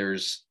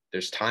 there's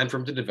time for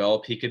him to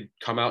develop. He could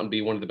come out and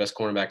be one of the best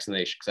cornerbacks in the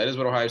nation, because that is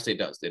what Ohio State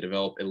does. They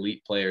develop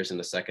elite players in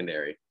the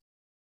secondary.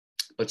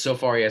 But so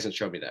far, he hasn't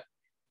showed me that.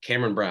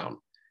 Cameron Brown,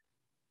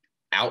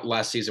 out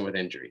last season with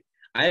injury.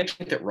 I actually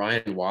think that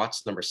Ryan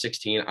Watts, number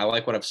 16, I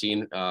like what I've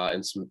seen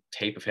in some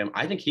tape of him.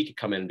 I think he could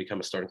come in and become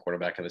a starting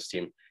quarterback on this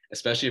team,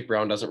 especially if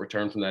Brown doesn't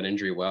return from that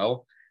injury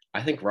well.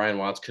 I think Ryan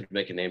Watts could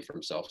make a name for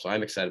himself, so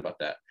I'm excited about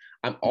that.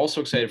 I'm also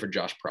excited for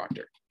Josh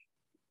Proctor.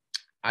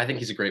 I think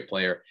he's a great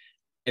player,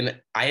 and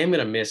I am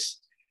going to miss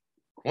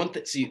one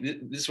thing. See,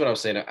 this is what I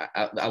was saying.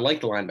 I like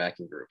the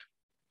linebacking group.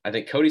 I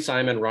think Cody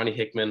Simon, Ronnie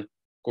Hickman.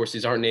 Of course,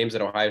 these aren't names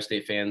that Ohio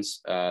State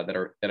fans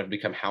that have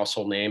become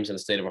household names in the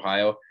state of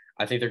Ohio.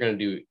 I think they're going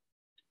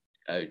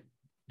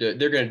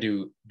to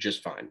do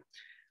just fine.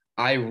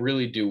 I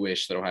really do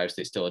wish that Ohio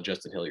State still had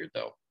Justin Hilliard,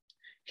 though.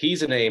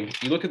 He's a name.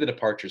 You look at the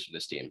departures for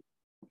this team.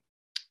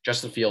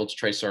 Justin Fields,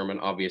 Trey Sermon,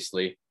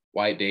 obviously,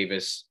 Wyatt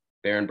Davis,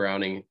 Baron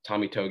Browning,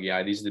 Tommy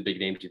Togiai. These are the big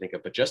names you think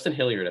of. But Justin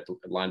Hilliard at the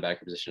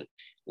linebacker position,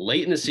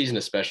 late in the season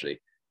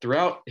especially,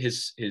 throughout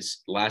his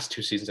last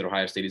two seasons at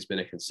Ohio State, he's been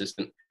a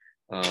consistent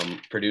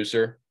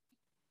producer.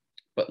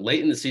 But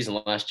late in the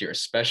season last year,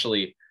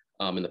 especially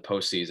in the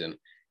postseason,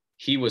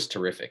 he was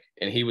terrific.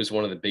 And he was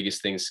one of the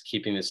biggest things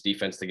keeping this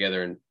defense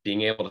together and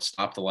being able to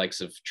stop the likes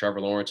of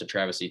Trevor Lawrence and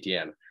Travis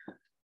Etienne.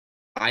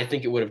 I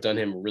think it would have done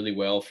him really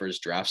well for his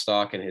draft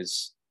stock and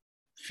his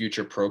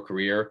future pro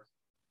career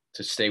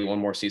to stay one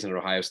more season at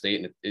Ohio State.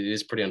 And it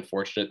is pretty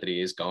unfortunate that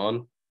he is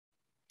gone.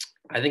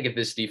 I think if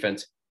this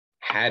defense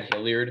had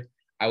Hilliard,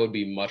 I would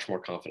be much more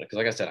confident. Because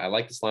like I said, I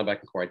like this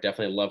linebacking core. I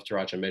definitely love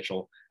Taracha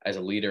Mitchell as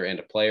a leader and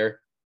a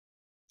player.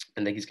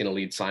 I think he's going to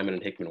lead Simon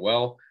and Hickman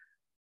well.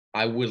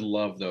 I would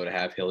love, though, to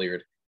have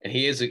Hilliard. And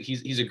he's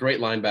a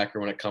great linebacker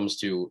when it comes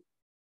to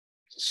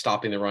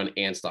stopping the run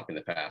and stopping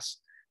the pass.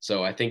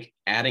 So I think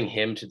adding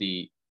him to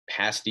the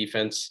pass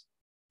defense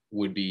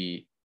it'd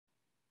be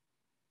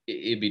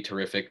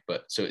terrific.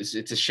 But so it's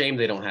a shame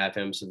they don't have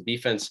him. So the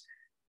defense,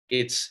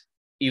 it's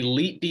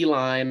elite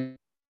D-line,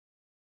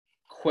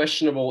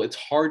 questionable. It's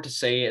hard to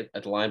say at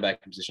the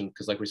linebacker position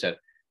because, like we said,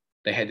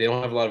 they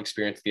don't have a lot of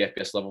experience at the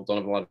FBS level, don't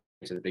have a lot of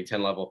experience at the Big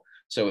Ten level.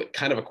 So it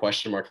kind of a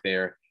question mark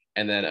there.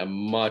 And then a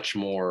much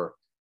more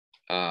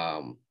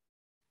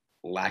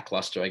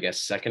lackluster, I guess,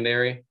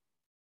 secondary.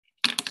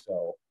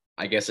 So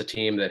I guess a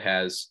team that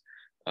has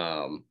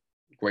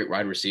great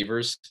wide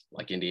receivers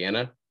like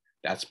Indiana,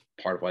 that's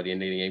part of why the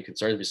Indiana game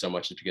concerns me so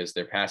much, is because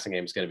their passing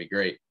game is going to be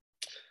great.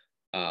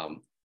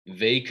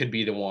 They could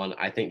be the one.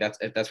 I think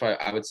that's why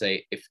I would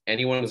say if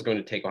anyone is going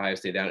to take Ohio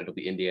State down, it'll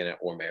be Indiana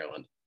or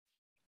Maryland.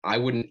 I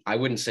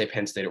wouldn't say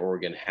Penn State or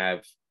Oregon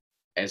have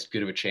as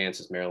good of a chance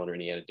as Maryland or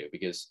Indiana do,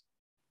 because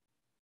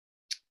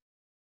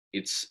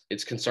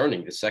it's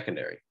concerning, the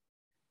secondary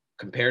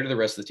compared to the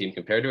rest of the team,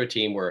 compared to a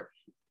team where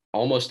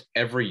almost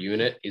every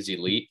unit is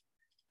elite.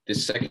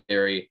 This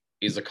secondary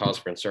is a cause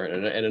for concern.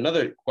 And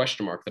another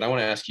question mark that I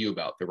want to ask you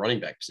about the running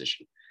back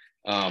position.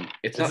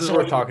 It's not so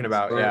worth talking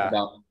about.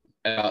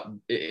 Yeah.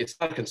 It's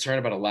not a concern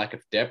about a lack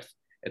of depth.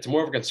 It's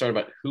more of a concern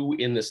about who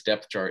in this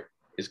depth chart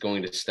is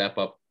going to step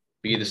up,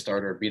 be the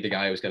starter, be the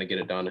guy who's going to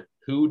get it done.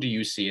 Who do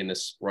you see in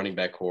this running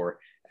back core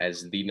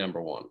as the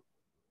number one?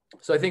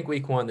 So I think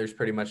week one, there's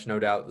pretty much no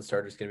doubt the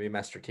starter is going to be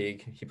Master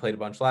Teague. He played a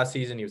bunch last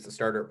season. He was the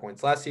starter at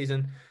points last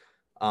season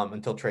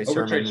until Trey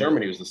Over Trey Sermon.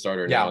 Sermon, he was the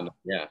starter Yeah. now.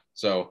 Yeah.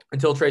 So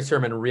until Trey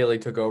Sermon really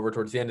took over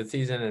towards the end of the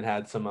season and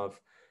had some of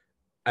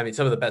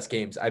the best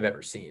games I've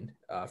ever seen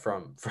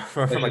from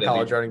a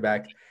college running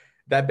back.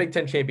 That Big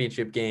Ten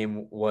championship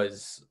game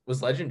was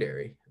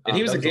legendary. And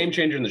he was a game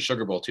changer in the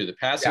Sugar Bowl too. The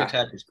passing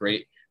attack was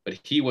great, but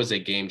he was a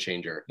game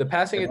changer. The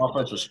passing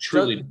offense was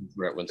truly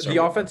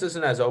the offense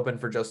isn't as open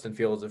for Justin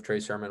Fields if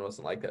Trey Sermon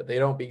wasn't like that. They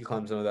don't beat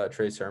Clemson without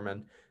Trey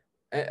Sermon.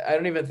 I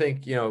don't even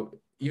think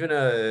even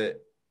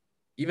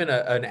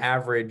an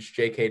average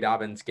J.K.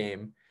 Dobbins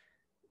game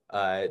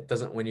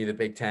doesn't win you the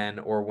Big Ten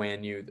or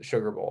win you the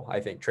Sugar Bowl. I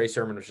think Trey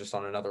Sermon was just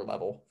on another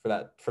level for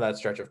that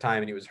stretch of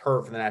time, and he was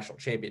hurt for the national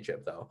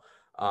championship though.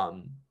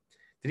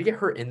 Did he get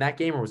hurt in that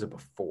game or was it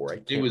before? I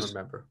can't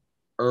remember.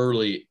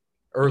 Early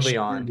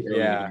on.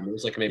 Yeah. It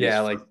was like maybe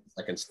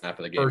second snap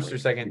of the game. First or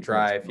second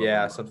drive.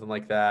 Yeah, something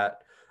like that.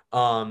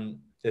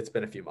 It's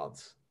been a few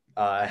months.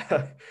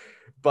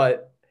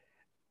 But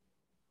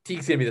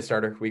Teague's going to be the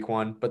starter week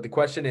one. But the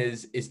question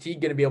is Teague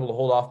going to be able to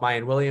hold off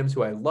Mayan Williams,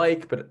 who I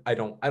like, but I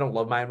don't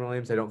love Mayan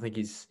Williams. I think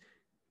he's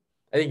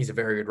a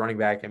very good running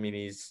back. I mean,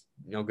 he's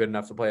good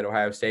enough to play at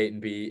Ohio State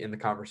and be in the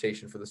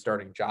conversation for the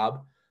starting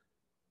job.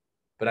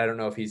 But I don't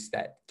know if he's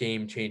that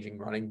game-changing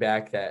running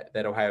back that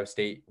Ohio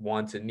State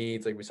wants and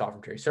needs, like we saw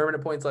from Trey Sermon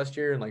at points last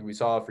year, and like we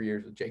saw for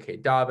years with J.K.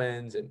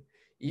 Dobbins and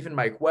even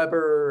Mike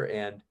Weber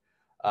and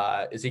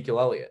Ezekiel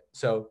Elliott.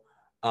 So,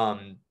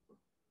 I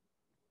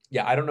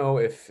don't know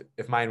if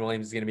Mayan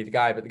Williams is going to be the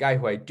guy, but the guy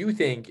who I do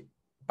think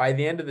by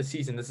the end of the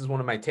season, this is one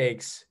of my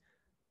takes,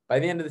 by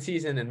the end of the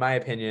season, in my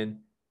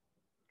opinion,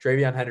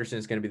 TreVeyon Henderson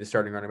is going to be the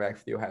starting running back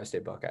for the Ohio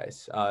State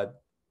Buckeyes.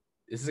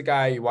 This is a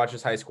guy, you watch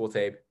his high school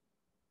tape,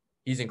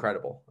 he's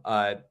incredible.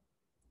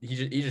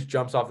 He just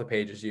jumps off the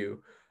page as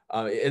you.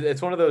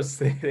 It's one of those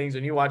things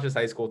when you watch his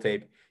high school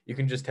tape, you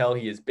can just tell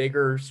he is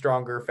bigger,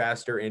 stronger,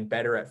 faster, and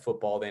better at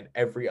football than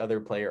every other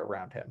player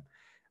around him.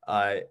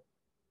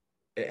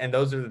 And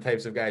those are the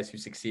types of guys who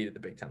succeed at the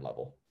Big Ten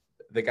level,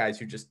 the guys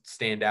who just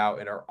stand out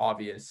and are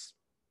obvious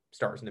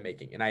stars in the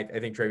making. And I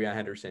think TreVeyon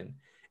Henderson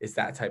is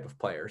that type of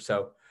player.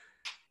 So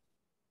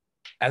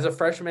as a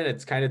freshman,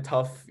 it's kind of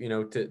tough,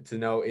 to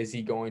know, is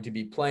he going to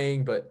be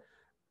playing? But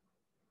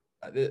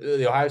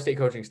the Ohio State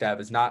coaching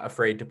staff is not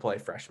afraid to play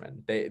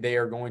freshmen. They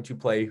are going to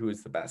play who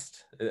is the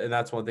best. And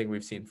that's one thing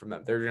we've seen from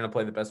them. They're going to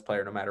play the best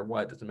player no matter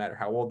what. Doesn't matter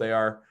how old they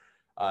are.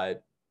 They're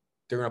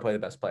going to play the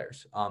best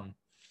players.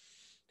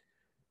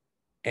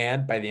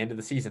 And by the end of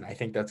the season, I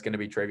think that's going to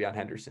be TreVeyon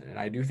Henderson. And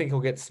I do think he'll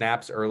get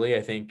snaps early.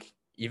 I think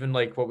even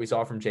like what we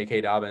saw from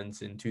J.K.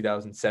 Dobbins in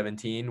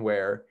 2017,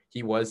 where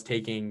he was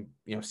taking,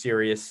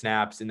 serious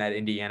snaps in that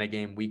Indiana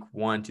game, week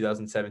 1,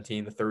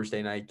 2017, the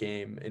Thursday night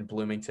game in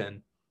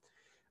Bloomington.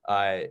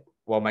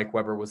 While Mike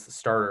Weber was the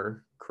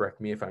starter,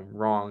 correct me if I'm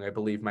wrong, I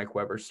believe Mike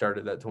Weber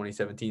started that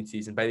 2017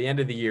 season. By the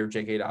end of the year,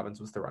 J.K. Dobbins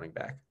was the running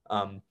back.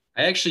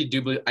 I actually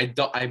do believe I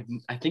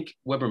think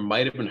Weber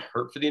might have been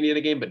hurt for the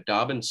Indiana game, but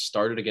Dobbins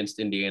started against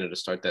Indiana to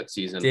start that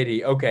season. Did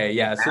he? Okay,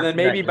 yeah. So then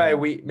maybe by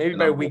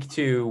week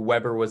 2,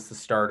 Weber was the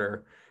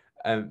starter.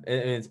 And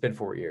it's been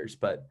 4 years,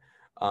 but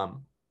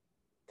all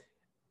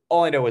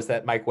I know is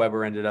that Mike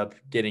Weber ended up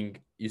getting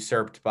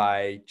usurped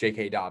by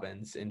J.K.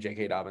 Dobbins, and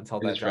J.K. Dobbins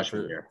held that job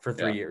for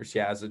 3 years.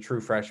 Yeah, as a true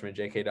freshman,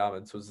 J.K.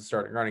 Dobbins was the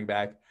starting running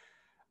back.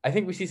 I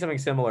think we see something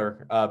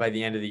similar by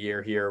the end of the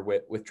year here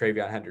with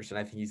TreVeyon Henderson.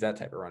 I think he's that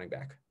type of running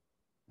back.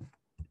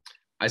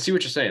 I see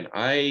what you're saying.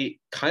 I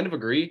kind of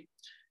agree.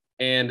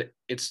 And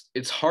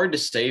it's hard to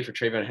say for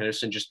TreVeyon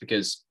Henderson just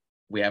because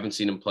we haven't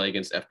seen him play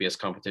against FBS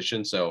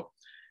competition. So,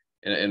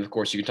 and of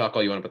course, you can talk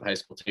all you want about the high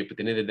school tape, but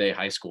at the end of the day,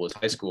 high school is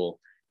high school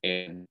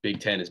and Big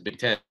Ten is Big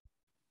Ten.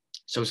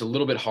 So it's a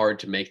little bit hard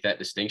to make that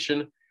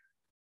distinction.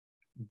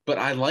 But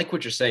I like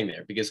what you're saying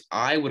there because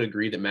I would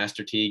agree that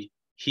Master Teague,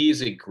 he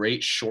is a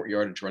great short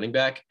yardage running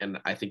back. And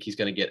I think he's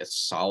going to get a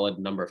solid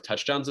number of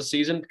touchdowns this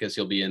season because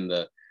he'll be in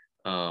the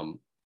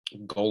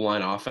goal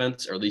line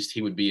offense, or at least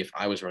he would be if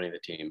I was running the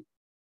team.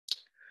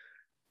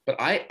 But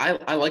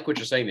I like what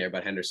you're saying there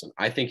about Henderson.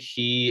 I think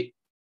he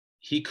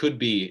could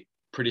be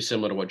pretty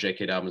similar to what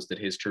J.K. Dobbins did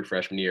his true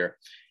freshman year.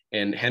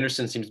 And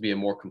Henderson seems to be a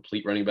more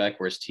complete running back,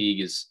 whereas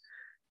Teague is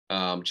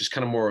just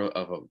kind of more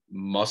of a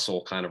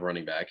muscle kind of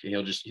running back.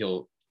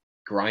 He'll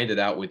grind it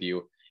out with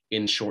you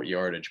in short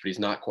yardage, but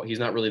he's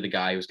not really the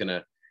guy who's going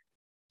to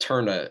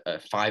turn a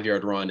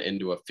 5-yard run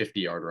into a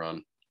 50-yard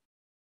run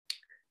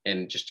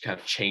and just kind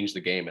of change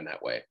the game in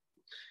that way.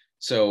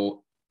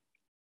 So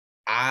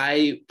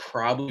I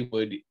probably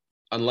would,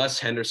 unless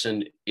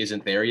Henderson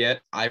isn't there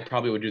yet, I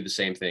probably would do the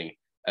same thing.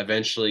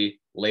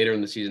 Eventually, later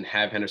in the season,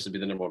 have Henderson be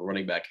the number 1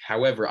 running back.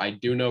 However, I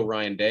do know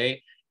Ryan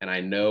Day, and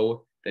I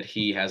know that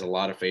he has a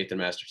lot of faith in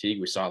Master Teague.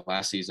 We saw it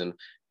last season.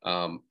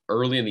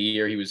 Early in the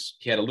year,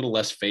 he had a little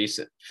less faith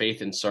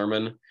in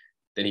Sermon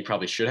than he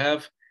probably should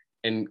have.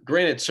 And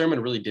granted, Sermon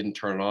really didn't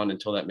turn it on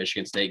until that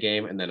Michigan State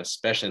game, and then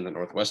especially in the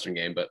Northwestern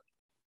game. But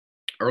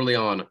early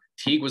on,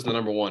 Teague was the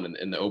number 1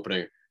 in the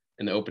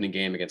opening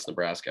game against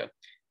Nebraska.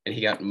 and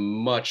he got a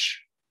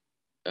much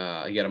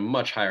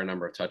higher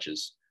number of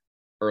touches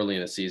early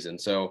in the season.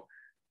 So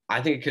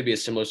I think it could be a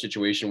similar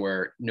situation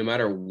where no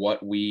matter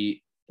what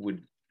we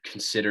would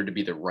consider to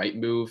be the right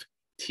move,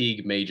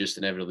 Teague may just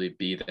inevitably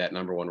be that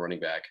number one running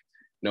back,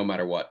 no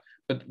matter what.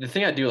 But the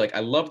thing I do like, I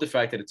love the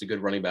fact that it's a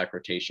good running back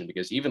rotation,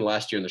 because even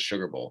last year in the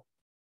Sugar Bowl,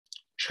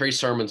 Trey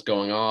Sermon's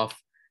going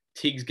off,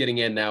 Teague's getting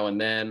in now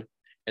and then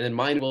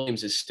Mine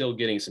Williams is still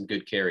getting some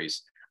good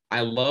carries.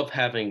 I love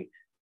having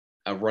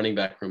a running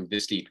back room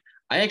this deep.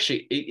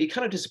 It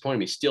kind of disappointed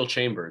me. Steele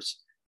Chambers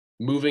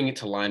moving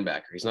to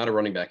linebacker. He's not a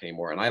running back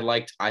anymore. And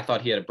I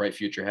thought he had a bright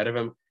future ahead of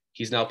him.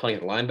 He's now playing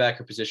at the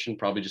linebacker position,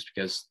 probably just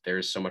because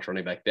there's so much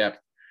running back depth.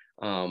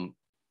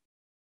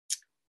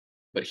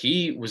 But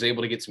he was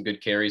able to get some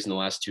good carries in the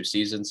last 2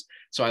 seasons.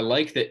 So I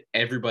like that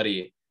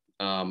everybody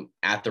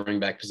at the running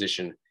back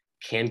position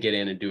can get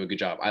in and do a good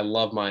job. I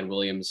love Mine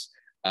Williams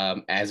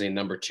as a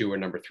number 2 or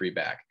number 3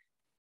 back.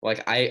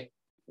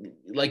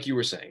 Like you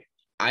were saying,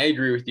 I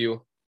agree with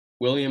you.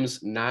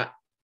 Williams, not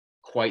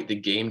quite the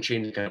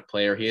game-changing kind of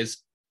player. He is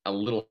a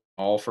little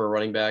tall for a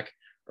running back,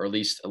 or at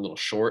least a little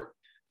short.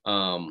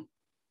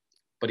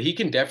 But he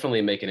can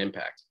definitely make an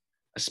impact,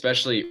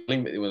 especially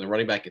when the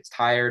running back gets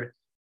tired.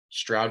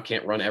 Stroud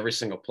can't run every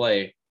single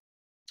play.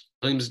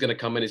 Williams is going to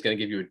come in. He's going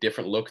to give you a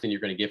different look than you're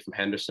going to get from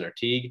Henderson or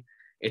Teague.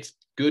 It's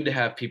good to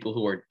have people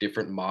who are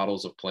different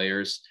models of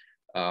players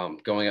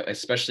going up,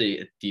 especially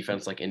a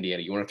defense like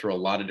Indiana. You want to throw a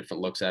lot of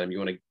different looks at them. You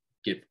want to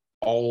give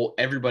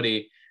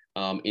everybody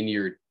in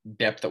your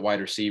depth at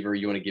wide receiver.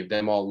 You want to give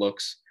them all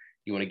looks.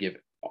 You want to give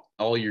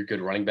all your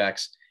good running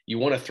backs. You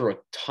want to throw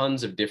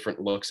tons of different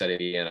looks at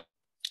Indiana.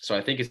 So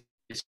I think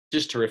it's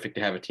just terrific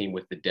to have a team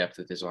with the depth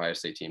that this Ohio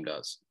State team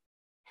does.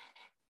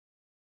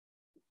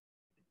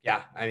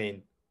 Yeah, I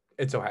mean,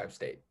 it's Ohio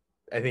State.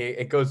 I think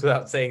it goes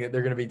without saying that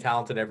they're going to be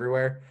talented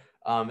everywhere.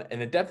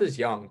 And the depth is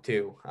young,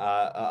 too.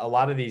 A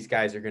lot of these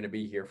guys are going to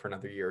be here for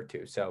another year or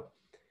two. So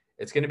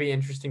it's going to be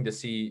interesting to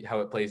see how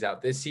it plays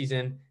out this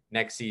season,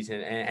 next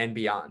season, and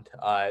beyond.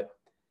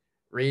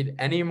 Reid,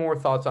 any more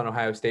thoughts on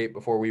Ohio State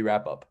before we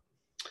wrap up?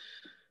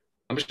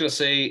 I'm just going to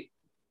say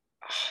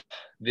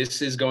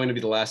this is going to be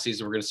the last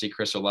season we're going to see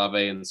Chris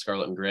Olave in the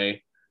Scarlet and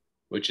Gray,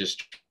 which is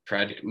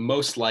tragic.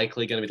 Most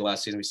likely going to be the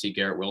last season we see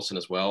Garrett Wilson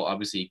as well.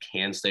 Obviously, he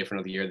can stay for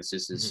another year. This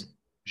is his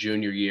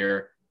junior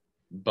year,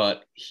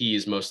 but he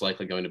is most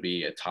likely going to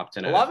be a top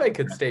 10. Olave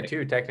could stay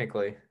too,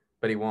 technically,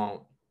 but he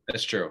won't.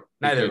 That's true.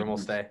 Neither of them will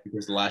stay.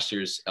 Because last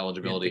year's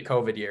eligibility. The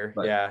COVID year.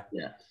 But, yeah.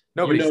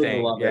 Nobody's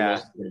staying.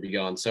 Yeah. Going to be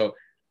gone. So,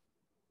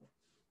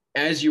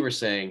 as you were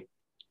saying,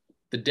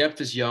 the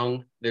depth is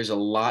young. There's a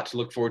lot to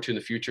look forward to in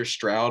the future.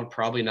 Stroud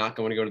probably not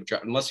going to go to the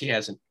draft unless he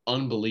has an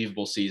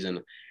unbelievable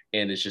season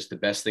and it's just the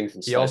best thing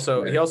since he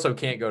also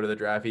can't go to the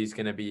draft. He's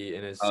going to be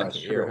in his second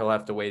year. He'll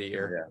have to wait a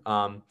year.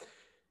 Yeah.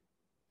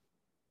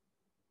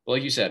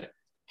 Like you said,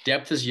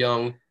 depth is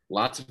young.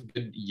 Lots of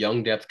good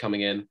young depth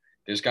coming in.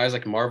 There's guys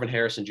like Marvin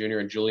Harrison Jr.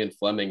 and Julian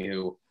Fleming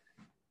who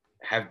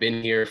have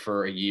been here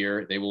for a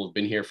year. They will have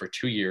been here for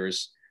 2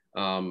 years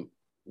the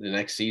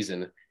next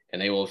season,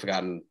 and they will have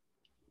gotten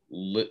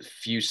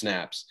few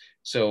snaps.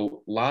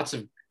 So lots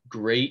of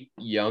great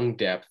young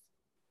depth.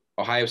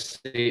 Ohio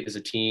State is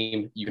a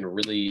team they're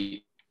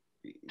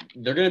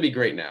going to be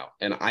great now.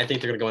 And I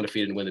think they're going to go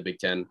undefeated and win the Big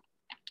Ten.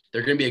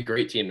 They're going to be a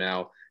great team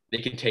now. They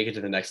can take it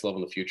to the next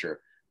level in the future.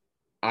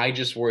 I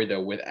just worry,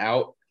 though,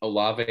 without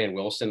Olave and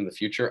Wilson in the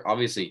future,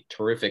 obviously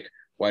terrific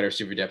wide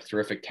receiver depth,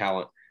 terrific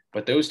talent.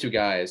 But those two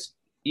guys,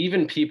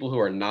 even people who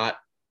are not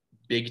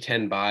Big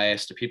Ten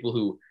biased, or people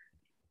who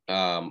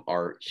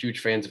are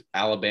huge fans of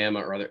Alabama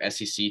or other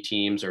SEC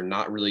teams, or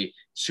not really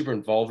super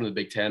involved in the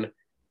Big Ten,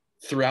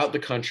 throughout the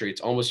country,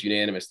 it's almost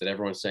unanimous that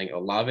everyone's saying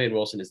Olave and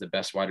Wilson is the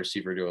best wide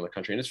receiver duo in the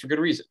country, and it's for good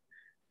reason.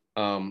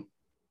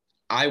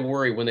 I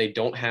worry when they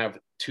don't have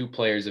two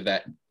players of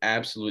that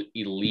absolute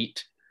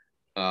elite,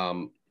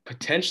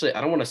 potentially,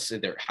 I don't want to say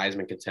they're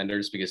Heisman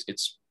contenders because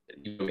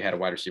we had a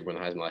wide receiver win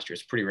the Heisman last year.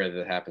 It's pretty rare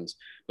that happens,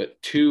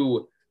 but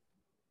two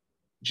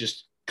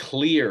just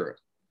clear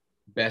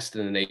best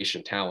in the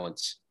nation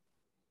talents.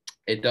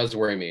 It does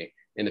worry me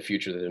in the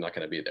future that they're not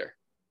going to be there.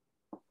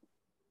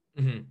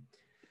 Mm-hmm.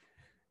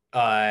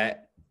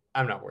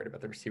 I'm not worried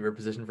about the receiver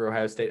position for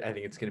Ohio State. I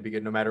think it's going to be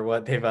good no matter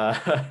what. They've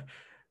got a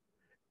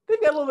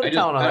little bit of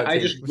talent on that team. I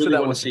just really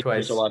want to see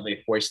Chris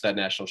Olave hoist that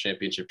national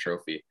championship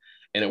trophy,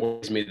 and it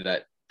worries me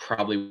that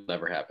probably will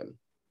never happen.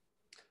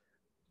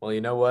 Well,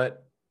 you know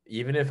what?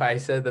 Even if I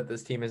said that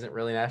this team isn't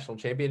really national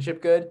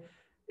championship good,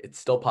 it's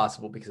still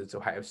possible because it's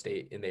Ohio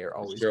State, and they are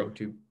always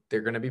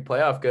they're going to be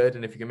playoff good.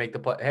 And if you can make the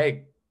play,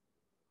 hey,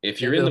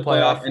 if you're in the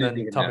playoff,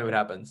 then tell me what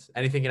happens.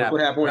 Anything can happen.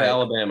 What happened with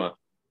Alabama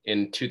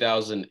in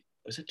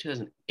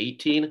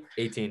 2018?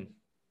 18.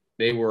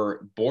 They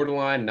were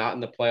borderline, not in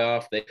the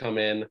playoff. They come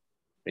in,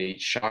 they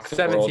shocked the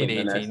 17,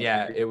 18.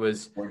 Yeah, it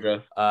was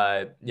Georgia.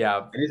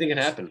 Yeah. Anything can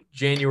happen.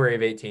 January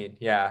of 18.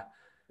 Yeah.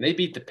 And they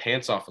beat the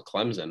pants off of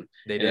Clemson.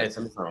 They did.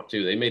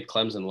 Too. They made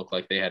Clemson look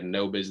like they had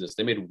no business.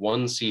 They made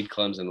 1 seed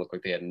Clemson look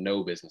like they had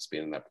no business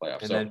being in that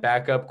playoff. And then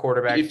backup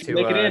quarterback if you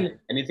make it in,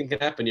 anything can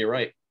happen. You're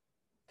right.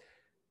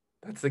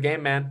 That's the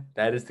game, man.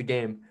 That is the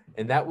game.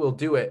 And that will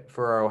do it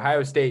for our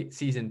Ohio State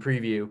season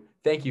preview.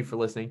 Thank you for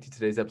listening to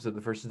today's episode of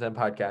the First and 10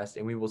 podcast,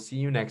 and we will see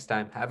you next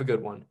time. Have a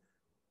good one.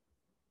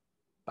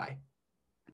 Bye.